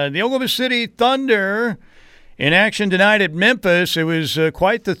 the Oklahoma City Thunder in action tonight at Memphis. It was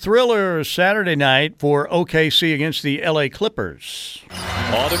quite the thriller Saturday night for OKC against the LA Clippers.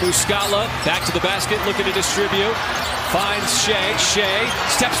 On to Muscala, back to the basket, looking to distribute. Finds Shea. Shea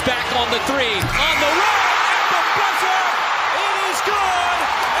steps back on the 3. On the run, at the buzzer, it is good.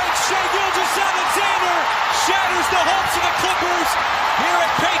 And Shea Gilgeous-Alexander shatters the hopes of the Clippers here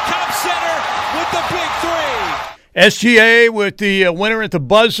at Paycom Center with the big 3. SGA with the winner at the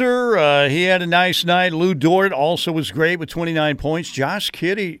buzzer. He had a nice night. Lou Dort also was great with 29 points. Josh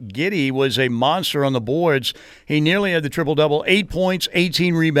Giddey was a monster on the boards. He nearly had the triple-double, 8 points,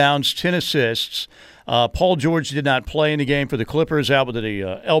 18 rebounds, 10 assists. Paul George did not play in the game for the Clippers, out with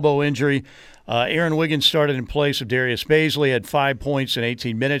an elbow injury. Aaron Wiggins started in place of Darius Bazley, had 5 points in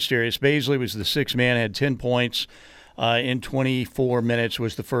 18 minutes. Darius Bazley was the sixth man, had 10 points. In 24 minutes,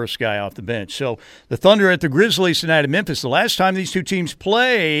 was the first guy off the bench. So the Thunder at the Grizzlies tonight in Memphis. The last time these two teams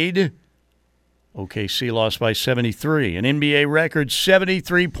played, OKC lost by 73. An NBA record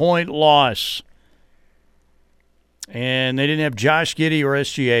 73-point loss. And they didn't have Josh Giddey or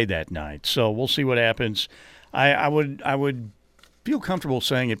SGA that night. So we'll see what happens. I would feel comfortable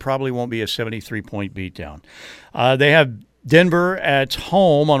saying it probably won't be a 73-point beatdown. They have Denver at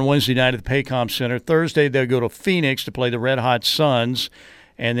home on Wednesday night at the Paycom Center. Thursday, they'll go to Phoenix to play the Red Hot Suns.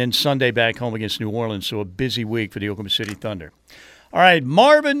 And then Sunday back home against New Orleans. So a busy week for the Oklahoma City Thunder. All right,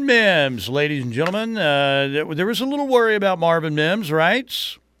 Marvin Mims, ladies and gentlemen. There was a little worry about Marvin Mims, right?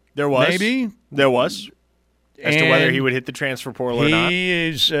 There was. Maybe. There was. As to whether he would hit the transfer portal or not.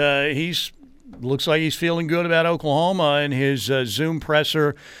 He's looks like he's feeling good about Oklahoma. In his Zoom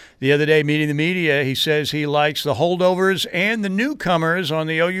presser the other day meeting the media, he says he likes the holdovers and the newcomers on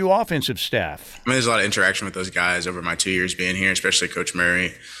the OU offensive staff. I mean, there's a lot of interaction with those guys over my 2 years being here, especially Coach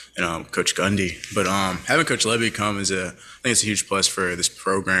Murray and Coach Gundy. But having Coach Levy come I think it's a huge plus for this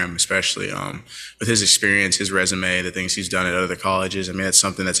program, especially with his experience, his resume, the things he's done at other colleges. I mean, that's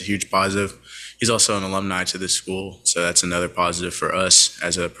something that's a huge positive. He's also an alumni to this school, so that's another positive for us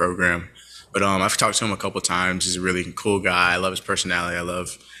as a program. But I've talked to him a couple times. He's a really cool guy. I love his personality. I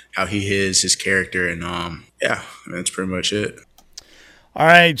love how he is, his character, and yeah, I mean, that's pretty much it. All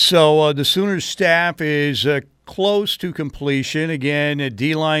right, so the Sooners staff is close to completion. Again, a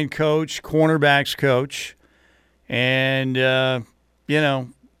D-line coach, cornerbacks coach, and,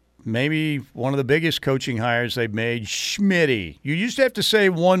 maybe one of the biggest coaching hires they've made, Schmitty. You just have to say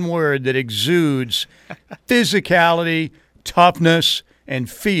one word that exudes physicality, toughness, and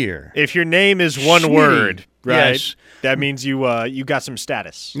fear. If your name is one Schmitty. word, right, yes. that means you got some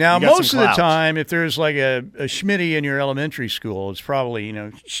status. Now, You got most some of the clout. time, if there's like a Schmitty in your elementary school, it's probably,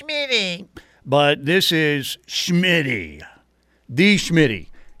 Schmitty. But this is Schmitty, the Schmitty,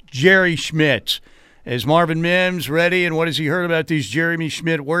 Jerry Schmidt. Is Marvin Mims ready, and what has he heard about these Jeremy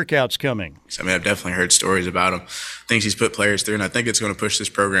Schmidt workouts coming? I mean, I've definitely heard stories about him, things he's put players through, and I think it's going to push this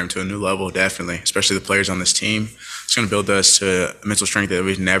program to a new level, definitely, especially the players on this team. It's going to build us to a mental strength that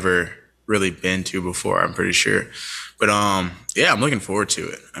we've never really been to before, I'm pretty sure. But, yeah, I'm looking forward to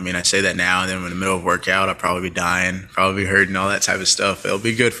it. I mean, I say that now, and then in the middle of workout, I'll probably be dying, probably be hurting, all that type of stuff. It'll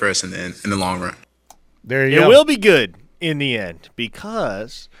be good for us in the long run. There you go. It will be good in the end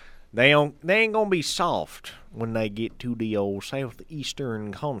because they ain't going to be soft when they get to the old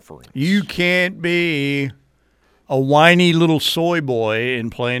Southeastern Conference. You can't be a whiny little soy boy and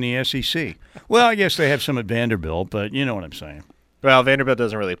play in the SEC. Well, I guess they have some at Vanderbilt, but you know what I'm saying. Well, Vanderbilt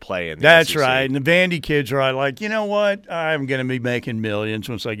doesn't really play in the That's SEC. right. And the Vandy kids are like, you know what? I'm going to be making millions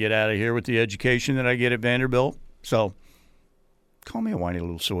once I get out of here with the education that I get at Vanderbilt. So call me a whiny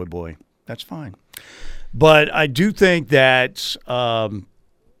little soy boy. That's fine. But I do think that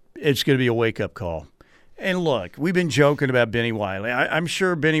it's going to be a wake-up call. And look, we've been joking about Benny Wiley. I'm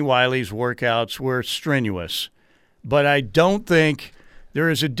sure Benny Wiley's workouts were strenuous. But I don't think there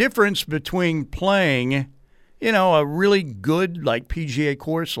is a difference between playing, a really good like PGA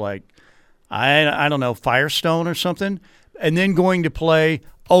course like, I don't know, Firestone or something, and then going to play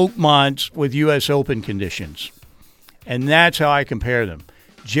Oakmont with U.S. Open conditions. And that's how I compare them.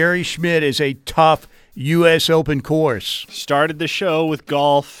 Jerry Schmidt is a tough U.S. Open course. Started the show with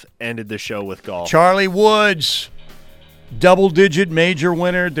golf, ended the show with golf. Charlie Woods, double-digit major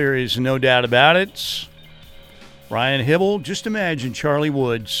winner. There is no doubt about it. Ryan Hybl, just imagine Charlie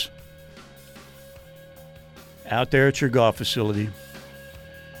Woods out there at your golf facility.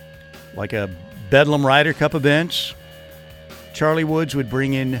 Like a Bedlam Ryder Cup events. Charlie Woods would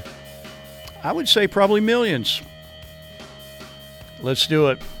bring in, I would say, probably millions. Let's do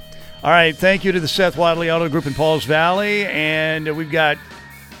it. All right, thank you to the Seth Wadley Auto Group in Pauls Valley. And we've got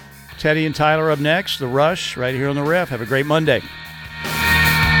Teddy and Tyler up next, The Rush, right here on The Ref. Have a great Monday.